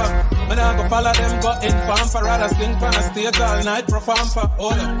clan for. When I go follow them, go inform for. Rather sing for a stage all night, perform for.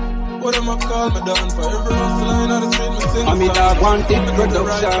 Hold up. What am I call me down for? Every hustle line on the street, me sing. I'm in that wanted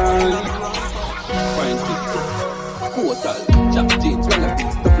production. Fine 50. Total. Chop jeans, well a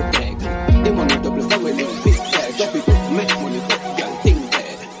piece, double bag. They money double for when it's big bag. Just people make money, fuck girl, think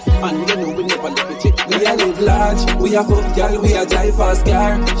bad. And you know we never let it. We a live large, we a fuck girl, we a drive fast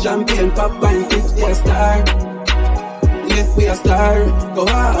car. Champagne pop and 50 a star. Yeah, we a star. Go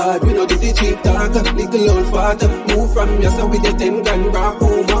hard, we know do the cheap talk. Little old father, move from here so we get 10 grand back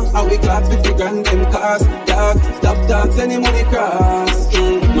home. How we clocks 50 grand them cost. Dog, stop talks, any money cross.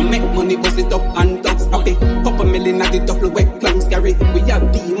 We make money, bust it up and talk happy. Couple million at the double wet clang scary. We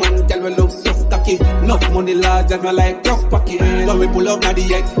have demon, girl we love soft tacky. Enough money large and we like rough pocket. When we pull up na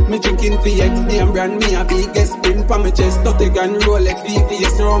the X, me drinking VX. Name brand me a biggest print for my chest. 30 grand Rolex,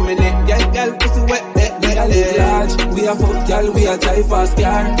 VVS round my neck. Girl, pussy wet, we a live large, we a fuck girl, we a drive fast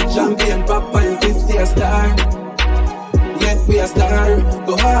car. Champagne pop and 50 a star. Yeah, we a star.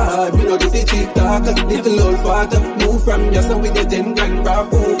 Go hard, we know do the cheap talk. Little old father, move from here so we get 10 grand back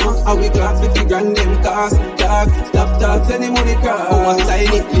home. How we clocks 50 grand them cost. Dog, stop talks, any money cross. Oh,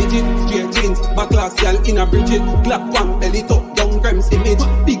 style it, legit, straight jeans. Backlash, y'all in a Bridget. Clap one belly top, down Grimes image.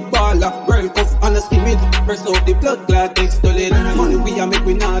 Big baller, World Cup on a skimmage. Press out the blood clot, extoled. Money we a make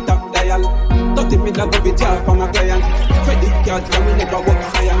we not top dial. 30 million go be jar from a client. Credit cards can we never work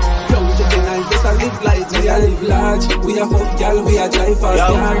science. Young to the night, just a live light. We a live large, we a fuck girl, we a drive fast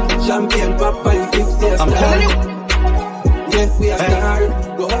car. Champagne pop and 50 a star. I'm telling you. Yeah, we a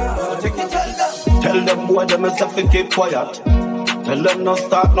star. Go hard. Tell them boy them is to keep quiet. Tell them no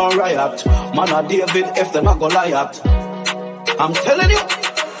start no riot. Man a David if they not go lie at. I'm telling you.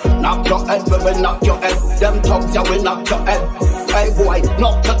 Knock your head, we will knock your head. Them thugs, yeah, we knock your head. Hey boy,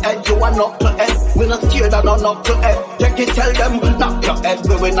 knock your head, you are knock your head. We not scared of no knock your head. Take it, tell them, knock your head,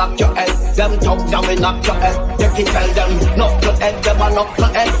 we will knock your head. Them thugs, yeah, we knock your head. Take it, tell them, knock your head, them are knock your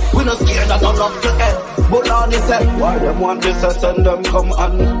head. We not scared of no knock your head. But on is said, why them want this, send them come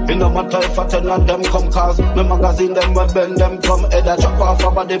on. In no matter if I tell and them come cause my magazine them will bend them come. Head a chop off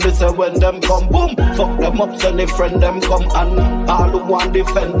a body, be say when them come boom. Fuck them up, send a friend them come on. All who want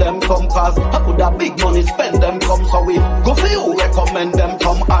defend them come cause I could have big money spend them come. So we go for you, recommend them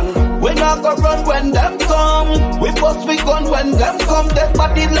come on. We not go run when them come. We bust we gun when them come. Dead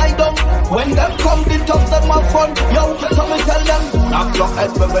body lie down. When them come, the thugs them are fun. Yo, so we tell them, knock your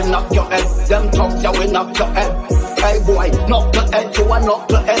head, we will knock your head. Them thugs, yeah, we knock your head. Hey boy, knock your head, you are knock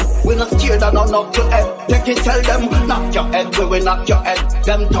your head. We not scared of no knock your head. Take it, tell them, knock your head, we will knock your head.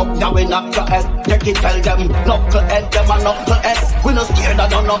 Them thugs, yeah, we knock your head. Take it, tell them, knock your head, them are knock your head. We not scared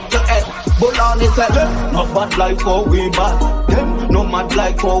of no knock your head. But on is said, not bad like how we bad. Them no mad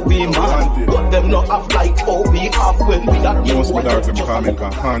like how we mad. But them not act like how we have when we are in. Most without them coming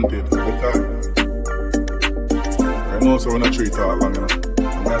can haunted. I know so when I treat all long enough.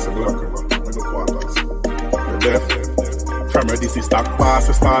 I'm nice and black river. I go quarters. You're deaf. From a DC stock pass,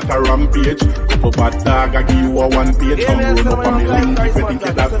 you start a rampage. Couple bad dog, I give you a one page. Come run up on the link if you think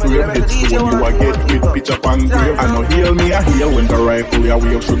that brave. Headstone you a get with pitch up and grave. I know heal me, I heal when the rifle you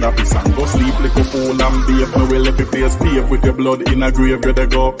wave. Should have piss and go sleep like a fool and babe. No will if you play stave with your blood in a grave, you dey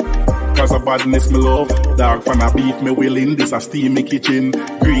go. Cause of badness me love. Dog fan a beef me willing. This a steamy kitchen.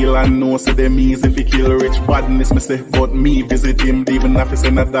 Grill and no say them easy if you kill rich. Badness me say but me visit him. Even if it's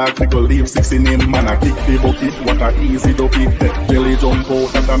in a dark me go leave 6 in him. Man I kick the bucket. What a easy ducky. Jelly jump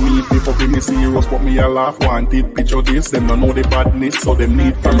out that a meat. They fucking me serious but me a laugh. Wanted picture this. Them don't know the badness so them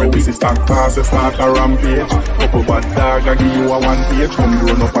need from a easy stack pass. You start a rampage. Couple bad dog I give you a one page. Come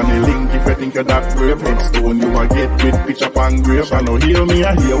run up on the link if you think you're that brave. Headstone you a get with pitch up and grave. I know heal me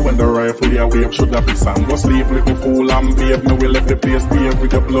I heal when the rifle you wave. Should have be sand. Go sleep like a fool and babe. No will let the place pave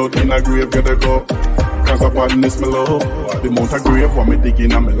with your blood in a grave. Gotta go. Cause of badness me love. The amount of grave when me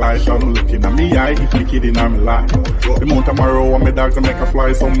digging on me life. I'm looking at me eye if me kidding on me life. The amount of marrow when me dogs make a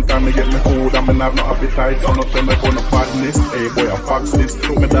fly. Sometimes me get me food and me have no appetite. So not tell me for no badness. Hey boy I fox this.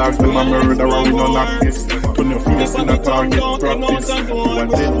 Me dogs them a murder and we no knock this. Turn your face in a target practice. You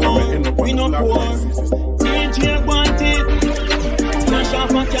want dead when me end up on the black list. DJ wanted. Cash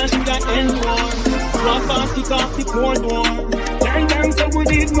off and cash in the end war. Swap fast, kick off the core door. Turn so we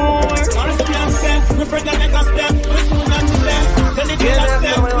need more. Our scan step, we friend that make a step. We smooth and we left. Then it get a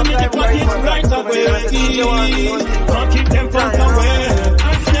step, we need the pocket right away. Can't keep them from away.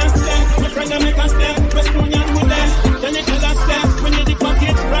 Our scan step, we friend that make a step. We smooth and we left. Then it get a step, we need the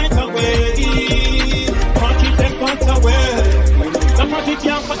pocket right away. Can't keep them from away. The pocket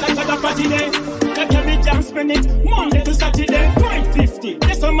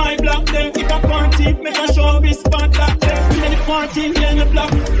my block there. If a party, make a show me spot that there. In the party, in the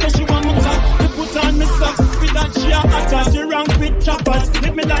block, so she want me top. Me put on me socks, with that she a attack. She rank with choppers,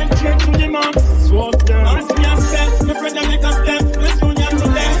 let me line straight to the max. Swap there. Ask me a step, my friend a make a step. Let's do ya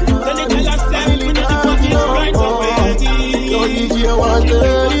today. Then the girl a step, we need the party right away. Yo, DJ wanted,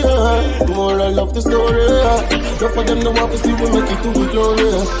 yeah. More I love the story, yeah. Enough of them no want to see we make it to the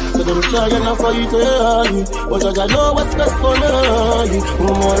glory. So them try and I fight, yeah. But I know what's best for me.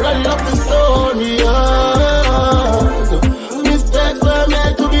 More I love the story, yeah. So, mistakes were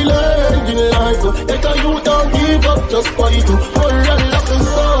meant to be learned in life. Yet you don't give up, just fight. More I love the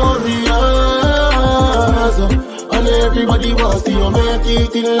story, yeah. So, and everybody wants to make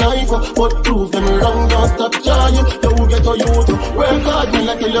it in life, but prove them wrong, don't stop trying. You get a youth, work hard, man,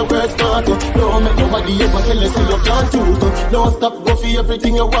 I tell you where it's not. Don't make nobody ever tell you so you can't shoot. Don't stop, go for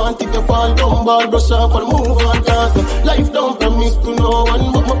everything you want. If you fall down, ball, brush off and move on. Cause life don't promise to no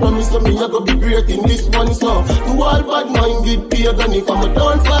one, but my promise to me I go be great in this one. So to all bad mind get paid, and if I'm a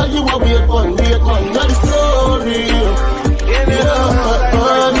downfall, you a wait man, not the story. Yeah,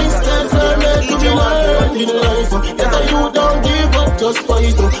 mistakes are made to be learned in life. Yet you don't give up, just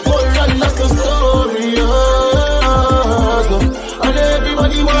fight. More and love the story, and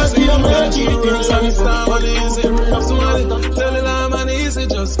everybody wants to make it in life. Somebody telling I'm an easy,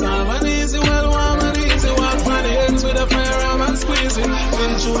 just calm and easy. Well, warm and easy. Walk by the ends with a firearm and squeeze it.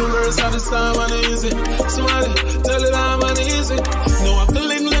 Been through the verse of the storm and easy. Somebody telling I'm an easy. No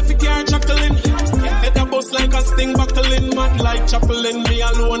huckling, left the car chuckling. Head a bust like a sting buckling. Mad like chaplain, me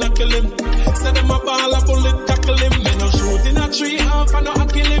alone a kill him. Say them a ball, a bullet tackle him. Me no shoot in a tree, half and no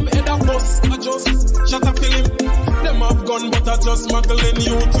kill him. Head a bust, I just shot a kill him. Them have gun, but I just muggling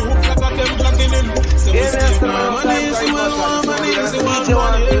YouTube. Like a them plugging him. So we stay calm and easy, well warm and easy. Walk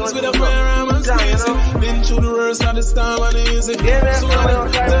on the ends with a firearm and squeeze it. Been through the worst of the storm and easy. So I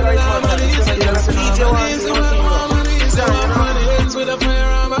tell it I'm an easy. Just calm and easy, well warm and easy. Walk on the ends with a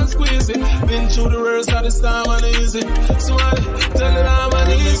firearm and squeeze it. Been through the worst of the storm and easy. So I tell it I'm an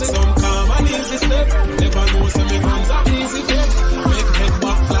easy. Some calm and easy step. Never know some me guns are easy jet. Make head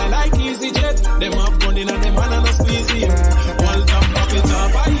back fly like easy jet. Them have gun in and them man and no squeeze him. One top back it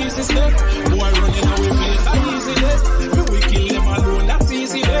up a easy step. Boy running away place a easy death. We kill them alone, that's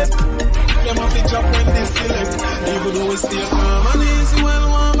easy death. Them have to drop when they select. Even though we stay calm and easy, well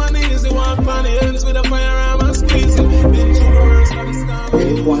warm and easy. Walk on the ends with a firearm and squeeze it. Been through the worst of the storm.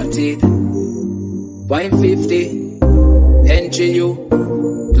 Wanted, 150, NGU,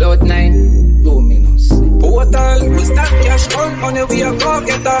 Cloud 9, 2 minutes. Portal, we start cash on money, we a go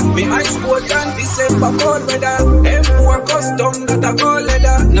getter. Me ice cold and December cold weather. M4 custom, that a gold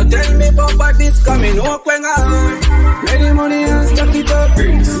leather. Now tell me about this coming, no quenga. Ready money and stack it up.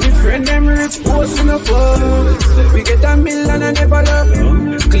 Me friend them rich, posting a fuck. We get a million and never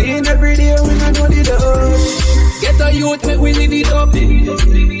love. Clean every day, we not know the dog. Get a youth, make we live it up.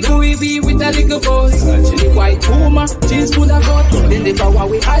 Louis V with a little boss. The white Puma, jeans full of gut. Then the power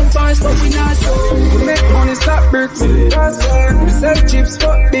we high fast, but we not so. We make money, stop bricks. That's why we sell chips,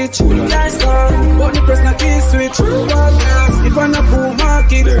 fuck bitch. Nice car, but the press not key switch. If I'm a poor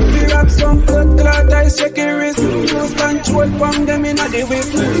market, we rock some blood clot, I check your wrist. Use control from them in a the whip.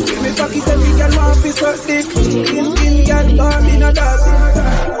 Me pocket every girl want to suck dick. Skin girl, bomb in a dog.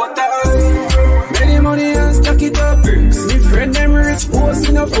 Many money and stack it up. Me friend them rich,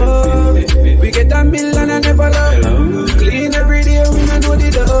 posting a fuck. We get a million and never love. Clean every day, we not know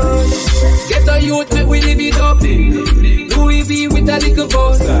the dog. Get a youth, make we live it up. Louis V with a little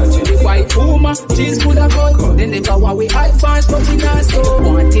boss. The white Puma, jeans full of gut. Then the power we high fast, but we not so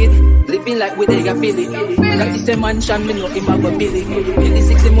wanted. Living like we they got Billy. Got this a mansion, me know him have a Billy. Billy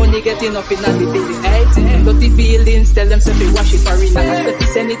 60 money get enough in the Billy. Hey, dirty feelings, tell them say we wash it for real. I said to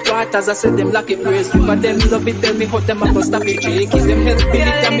send it quarters, I said them lucky. Praise for them love it, tell me how them a go stop it. Kiss them helping it,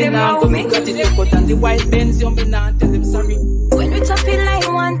 and me now go me got it. Cut on the white Benz, you me now tell them sorry. When we top it like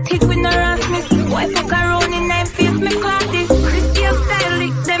wanted, we no rough miss. Why fuck around in 9 feet, me clock this. This your style,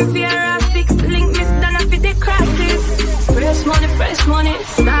 lick them fear ass 6. Link me stand up with the crosses. Fresh money,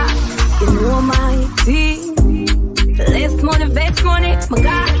 stop. You know my team. Less money, vex money, my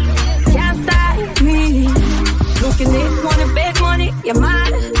God, can't stop me. Looking this money, big money, you're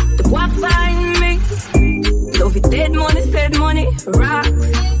mad. Walk find me. Love it, dead money,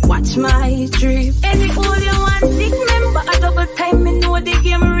 rocks. Watch my drip. Any all you want, sick member. A double time, me know the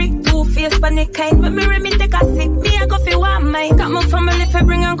game rigged. Two-face panic kind. When me ready, take a sick. Me, I go fi want mine. Got my family fi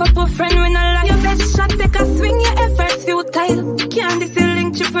bring a couple friend when I like. Your best shot, take a swing. Your efforts futile. Can't this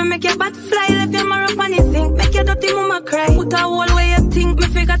link triple, make your bat fly. Left your marrow on the sink. Make your dirty mama cry. Put a whole way you think. Me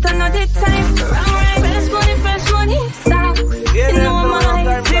forgot another time. Fresh money, stocks. You know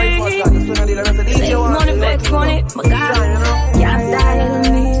my team.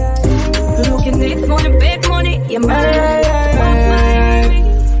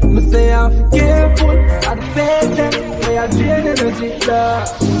 da.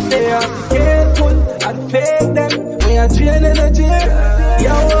 They have to be careful, and fake them. We are drain energy,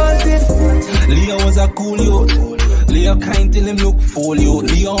 you want it. Leo was a cool youth. Leo kind till him look full, yo.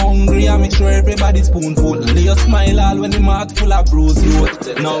 Leo hungry, I make sure everybody's spoonful. Leo smile all when him heart full of bruise, yo.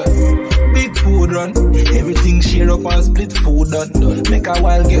 Now, big food run, everything share up and split food done. Make a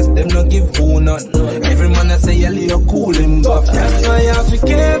wild guess, them not give food none. Every man I say, yeah, Leo cool him buff. That's why you have to be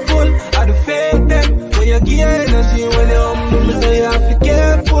careful, I do fake them. When you give energy, when you humble, me say you have to be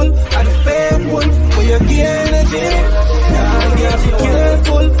careful, I do fake wolf. When you give energy, you have to be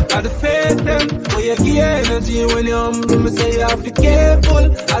careful, I do fake them. When you give energy, when you humble, me say you have to be careful,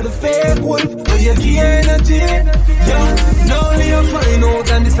 I do fake wolf. When you give energy, yeah. Now you find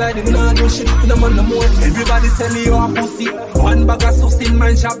out and decide them not do shit for them on the more. Everybody tell you a pussy. One bag of sauce in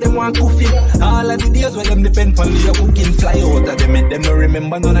man shop, them want coffee. All of the days when them depend on your cooking, fly out of them, make them no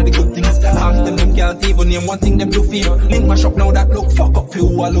remember none of the good things. Ask them can't even name one thing them do feel. Link my shop now that look fuck up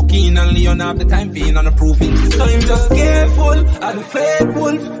you are looking and Leon have the time being on approving. So I'm just careful, I the fake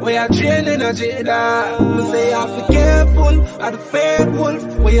wolf, where you drain energy da. Me say you have to be careful, I the fake wolf,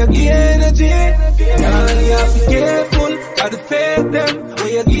 where you give energy. Yeah, you have to be careful, I the fake them, where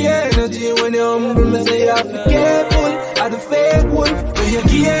you give energy. When you humble, me say you have to be careful, I the fake wolf, where you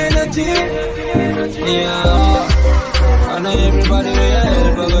give energy. Yeah, I know everybody will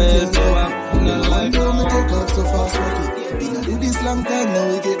ever go so I'm not like you me take off so fast, rocket. Been do this long time, now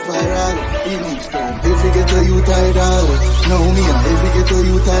we get viral. Image turn, if we get to you tied out. Now me, if we get to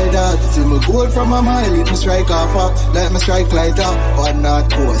you tied out. See me goal from a mile, it me strike off, like me strike light up, or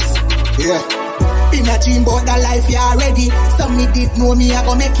not course. Yeah. Been a dream about the life you already. Some me did know me I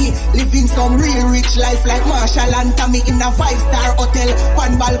go make it. Living some real rich life like Marshall and Tommy in a 5-star hotel,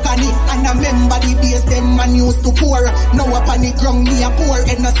 one balcony. And I remember the days them man used to pour. Now up on the ground me a poor.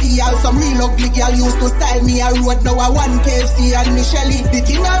 And I see how some real ugly girl used to style me a road. Now I one KFC and Michelle. The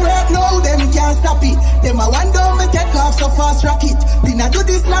thing I work now them can't stop it. Them I want down me take off so fast rocket. Been a do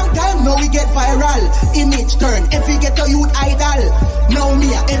this long time now we get viral. Image turn if we get a youth idol. Now me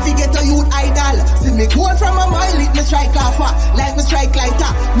if we get a youth idol. See me go from a mile, it me strike off, like me strike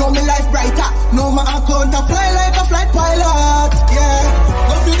lighter. Know me life brighter, know my account a fly like a flight pilot. Yeah,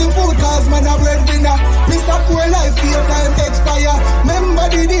 go for the food cause man a breadwinner. Miss a poor life, your time expire. Remember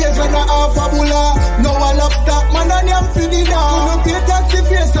the days when I half a bulla. Now I lobster, man and I'm for dinner. You don't pay taxi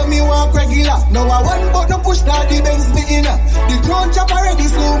fare so me walk regular. Now I one but no push that the Benz me inner. The crown chop already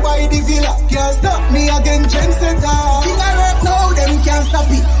slow by the villa. Can't stop me again, trendsetter. King I rap now, them can't stop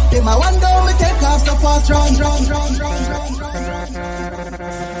it. Them I one down me take off so fast run.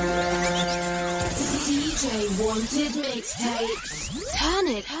 DJ Wanted Mixtapes. Turn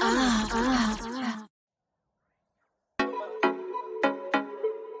it up.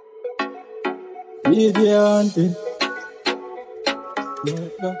 DJ Wanted.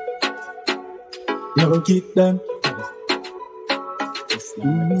 Yo, kick them.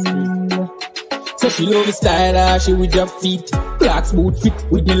 So she love the style, she with your feet. Blacks boot fit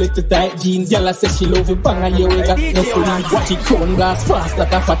with the little tight jeans. Y'all say she love it bang and you got no sleep. Watch it crown glass fast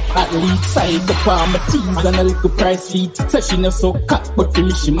like a fat athlete. Side the palm, tees and a little price feet. So she not so cut, but feel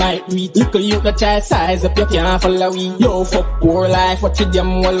she might read. Little you the child size up, you can't follow we. Yo, fuck poor life, what you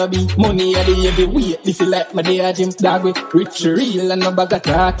damn wallaby. Money at the heavy weight, this is like my day gym. Dog with rich real and no bag of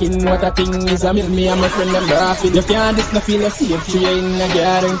talking. What a thing is a meal, me and my friend them laughing. You can't just not feel a safe tree in the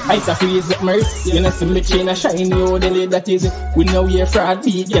garden. Ice a freeze up mercy. You know see me chain a shine, yo, the lid that is it. We know you're fraud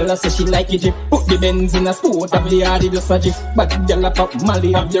beat, girl say she like it. Put the Benz in a sport, have the hardy just a jip. But girl a pop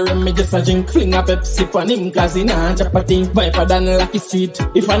Malie, have the Remy just a drink. Fling a Pepsi for him, cause he nah chop a thing. Viper than Lucky Street.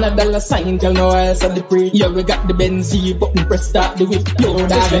 If I not dollar sign, girl no else at the pre. Yeah, we got the Benz G button, press start the whip. Yo,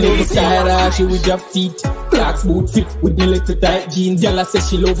 dog, I know the style, she with your feet. Blacks boot fit with the little tight jeans. Girl say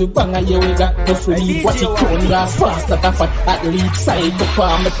she love it bang, yeah, we got no free. Watch it crown glass fast like a fat athlete. Side the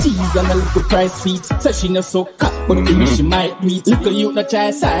palm, tees and a little price feet. So she not so cut, but maybe she might meet. Look at you, the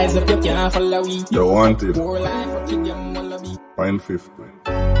child size up, you can't follow we. You want it. Point 50.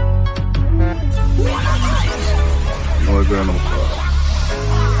 No, we're going to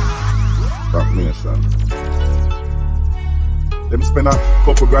Stop me, son. Them spend a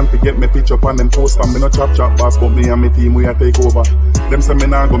couple grand to get me picture up on them poster. Me no chop boss, but me and my team we a take over. Them say me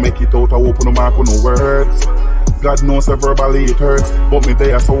nah go make it out, I open no mark on no words. God knows that verbally it hurts, but me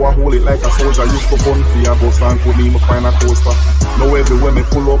there so I hold it like a soldier. Used to bun for a bus and couldn't even find a coaster. Now everywhere me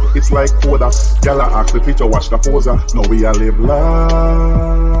pull up, it's like Coda. Y'all ask the picture, watch the poser. Now we a live life.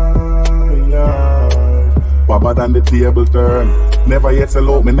 Baba slower than the table turn. Never yet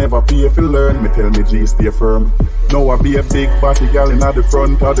sell out, me never pay if you learn. Me tell me G stay firm. Now I be a big body gal in the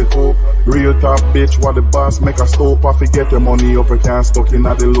front of the coupe. Real top bitch, what the boss make a stop. If you get your money up, you can't stuck in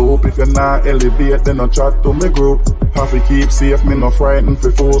the loop. If you not elevate, then no chat to me group. Have to keep safe, me no frightened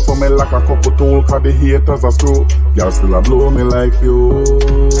for fool. So me like a couple tool, cause the haters are screw. Y'all still a blow me like fuel.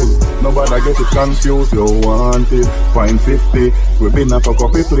 Nobody get it confused, you want it. Fine 50, we been a fuck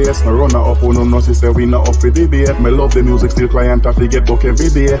up a place. No run up, no she say we not up for debate. Me love the music, still client have to get book every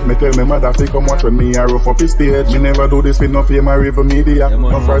day. Me tell me mother fi come watch when me a rough up the stage. Me never do this with no fame or even media.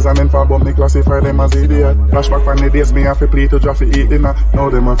 No fries and info, but me classify them as idiot. Flashback from the days me have to play to just to eat dinner. Now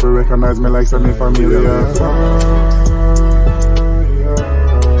them have to recognize me like some familiar.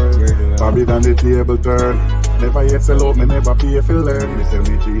 Bobby done the table turn. Never yet sell out, me never pay if you learn. Me tell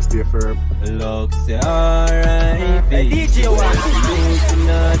me G stay firm. Looks say alright, DJ1 in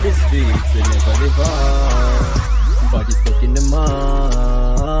the streets, we never live on. Body stuck in the mud.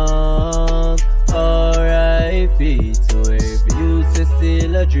 R.I.P. to every youth is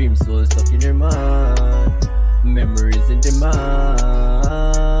still a dream, so stuck in your mind. Memories in demand.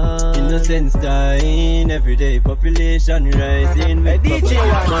 Innocence dying, everyday population rising. With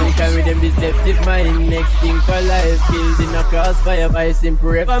man carry them deceptive mind. Next thing for life, killed in a crossfire by simple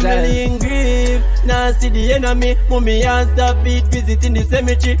reptile. Family in grief, now see the enemy. Mummy and stop beat, visiting the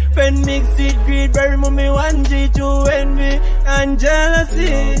cemetery. Friend mixed with greed, bury mummy 1G, 2 envy and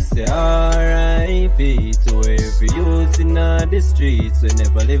jealousy. Say R.I.P. to every youth in the streets, we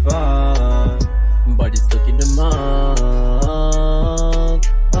never live on. Body stuck in the mud.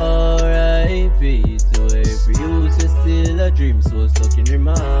 R.I.P. to every youth is still a dream, so stuck in your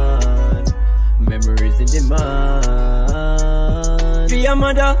mind. Memories in demand. Be a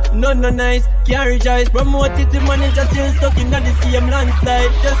mother, not no nice. Can't rejoice, promote it to manager, still stuck in the same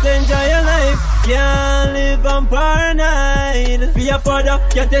landslide. Just enjoy your life, can't live on paranoid. Be a father,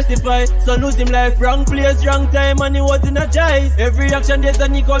 can't testify, so lose him life. Wrong place, wrong time, and he was in a choice. Every action there's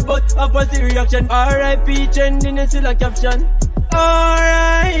an equal but opposite reaction. R.I.P. trending is still a caption.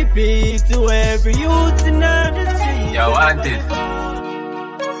 R.I.P. to every youth in the street. Yo, want it.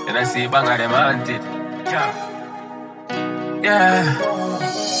 And I see bang of them want it. Yeah.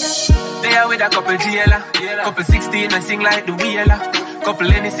 They are with a couple jailer. Couple 16 and sing like the wheeler. Couple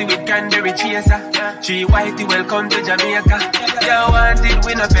Hennessy with Canberry chaser. 3 whitey, welcome to Jamaica. You want it,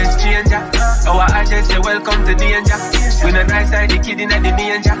 we no best changer. Our artists say welcome to danger. We no nice side, the kid in the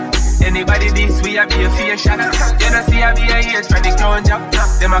manger. Anybody this, we a be a fear shot. You know see I be a ears from the crown job.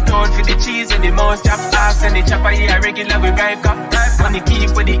 Them a crowd for the cheese and the mouse chop. Ass and the chopper here regular we drive up. Money keep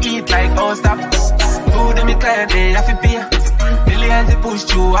with the eat like oh stop. Food in me client, they have to pay. Millions they push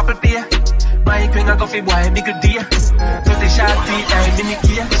through Apple Pay. My queen a go fi boy, big deal. So the sharp teeth, I'm in the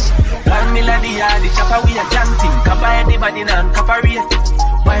gear. 1 million the chopper we a chanting. Cover anybody non copper rate.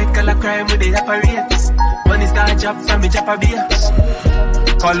 White collar crime with the operate. Money start drop from me chopper beer.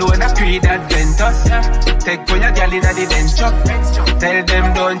 Cologne a creed adventures. Take for your gal in the bench truck. Tell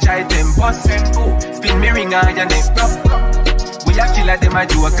them don't try tempos. Spin me ring on your neck rough. We a killer them a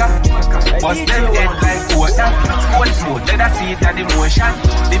joker. Bust them head like water. One smooth, let us see it at the motion.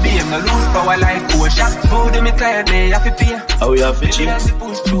 The BM no lose power like ocean. Food in me client, they have to pay. How we have to cheat?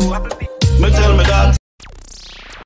 Me tell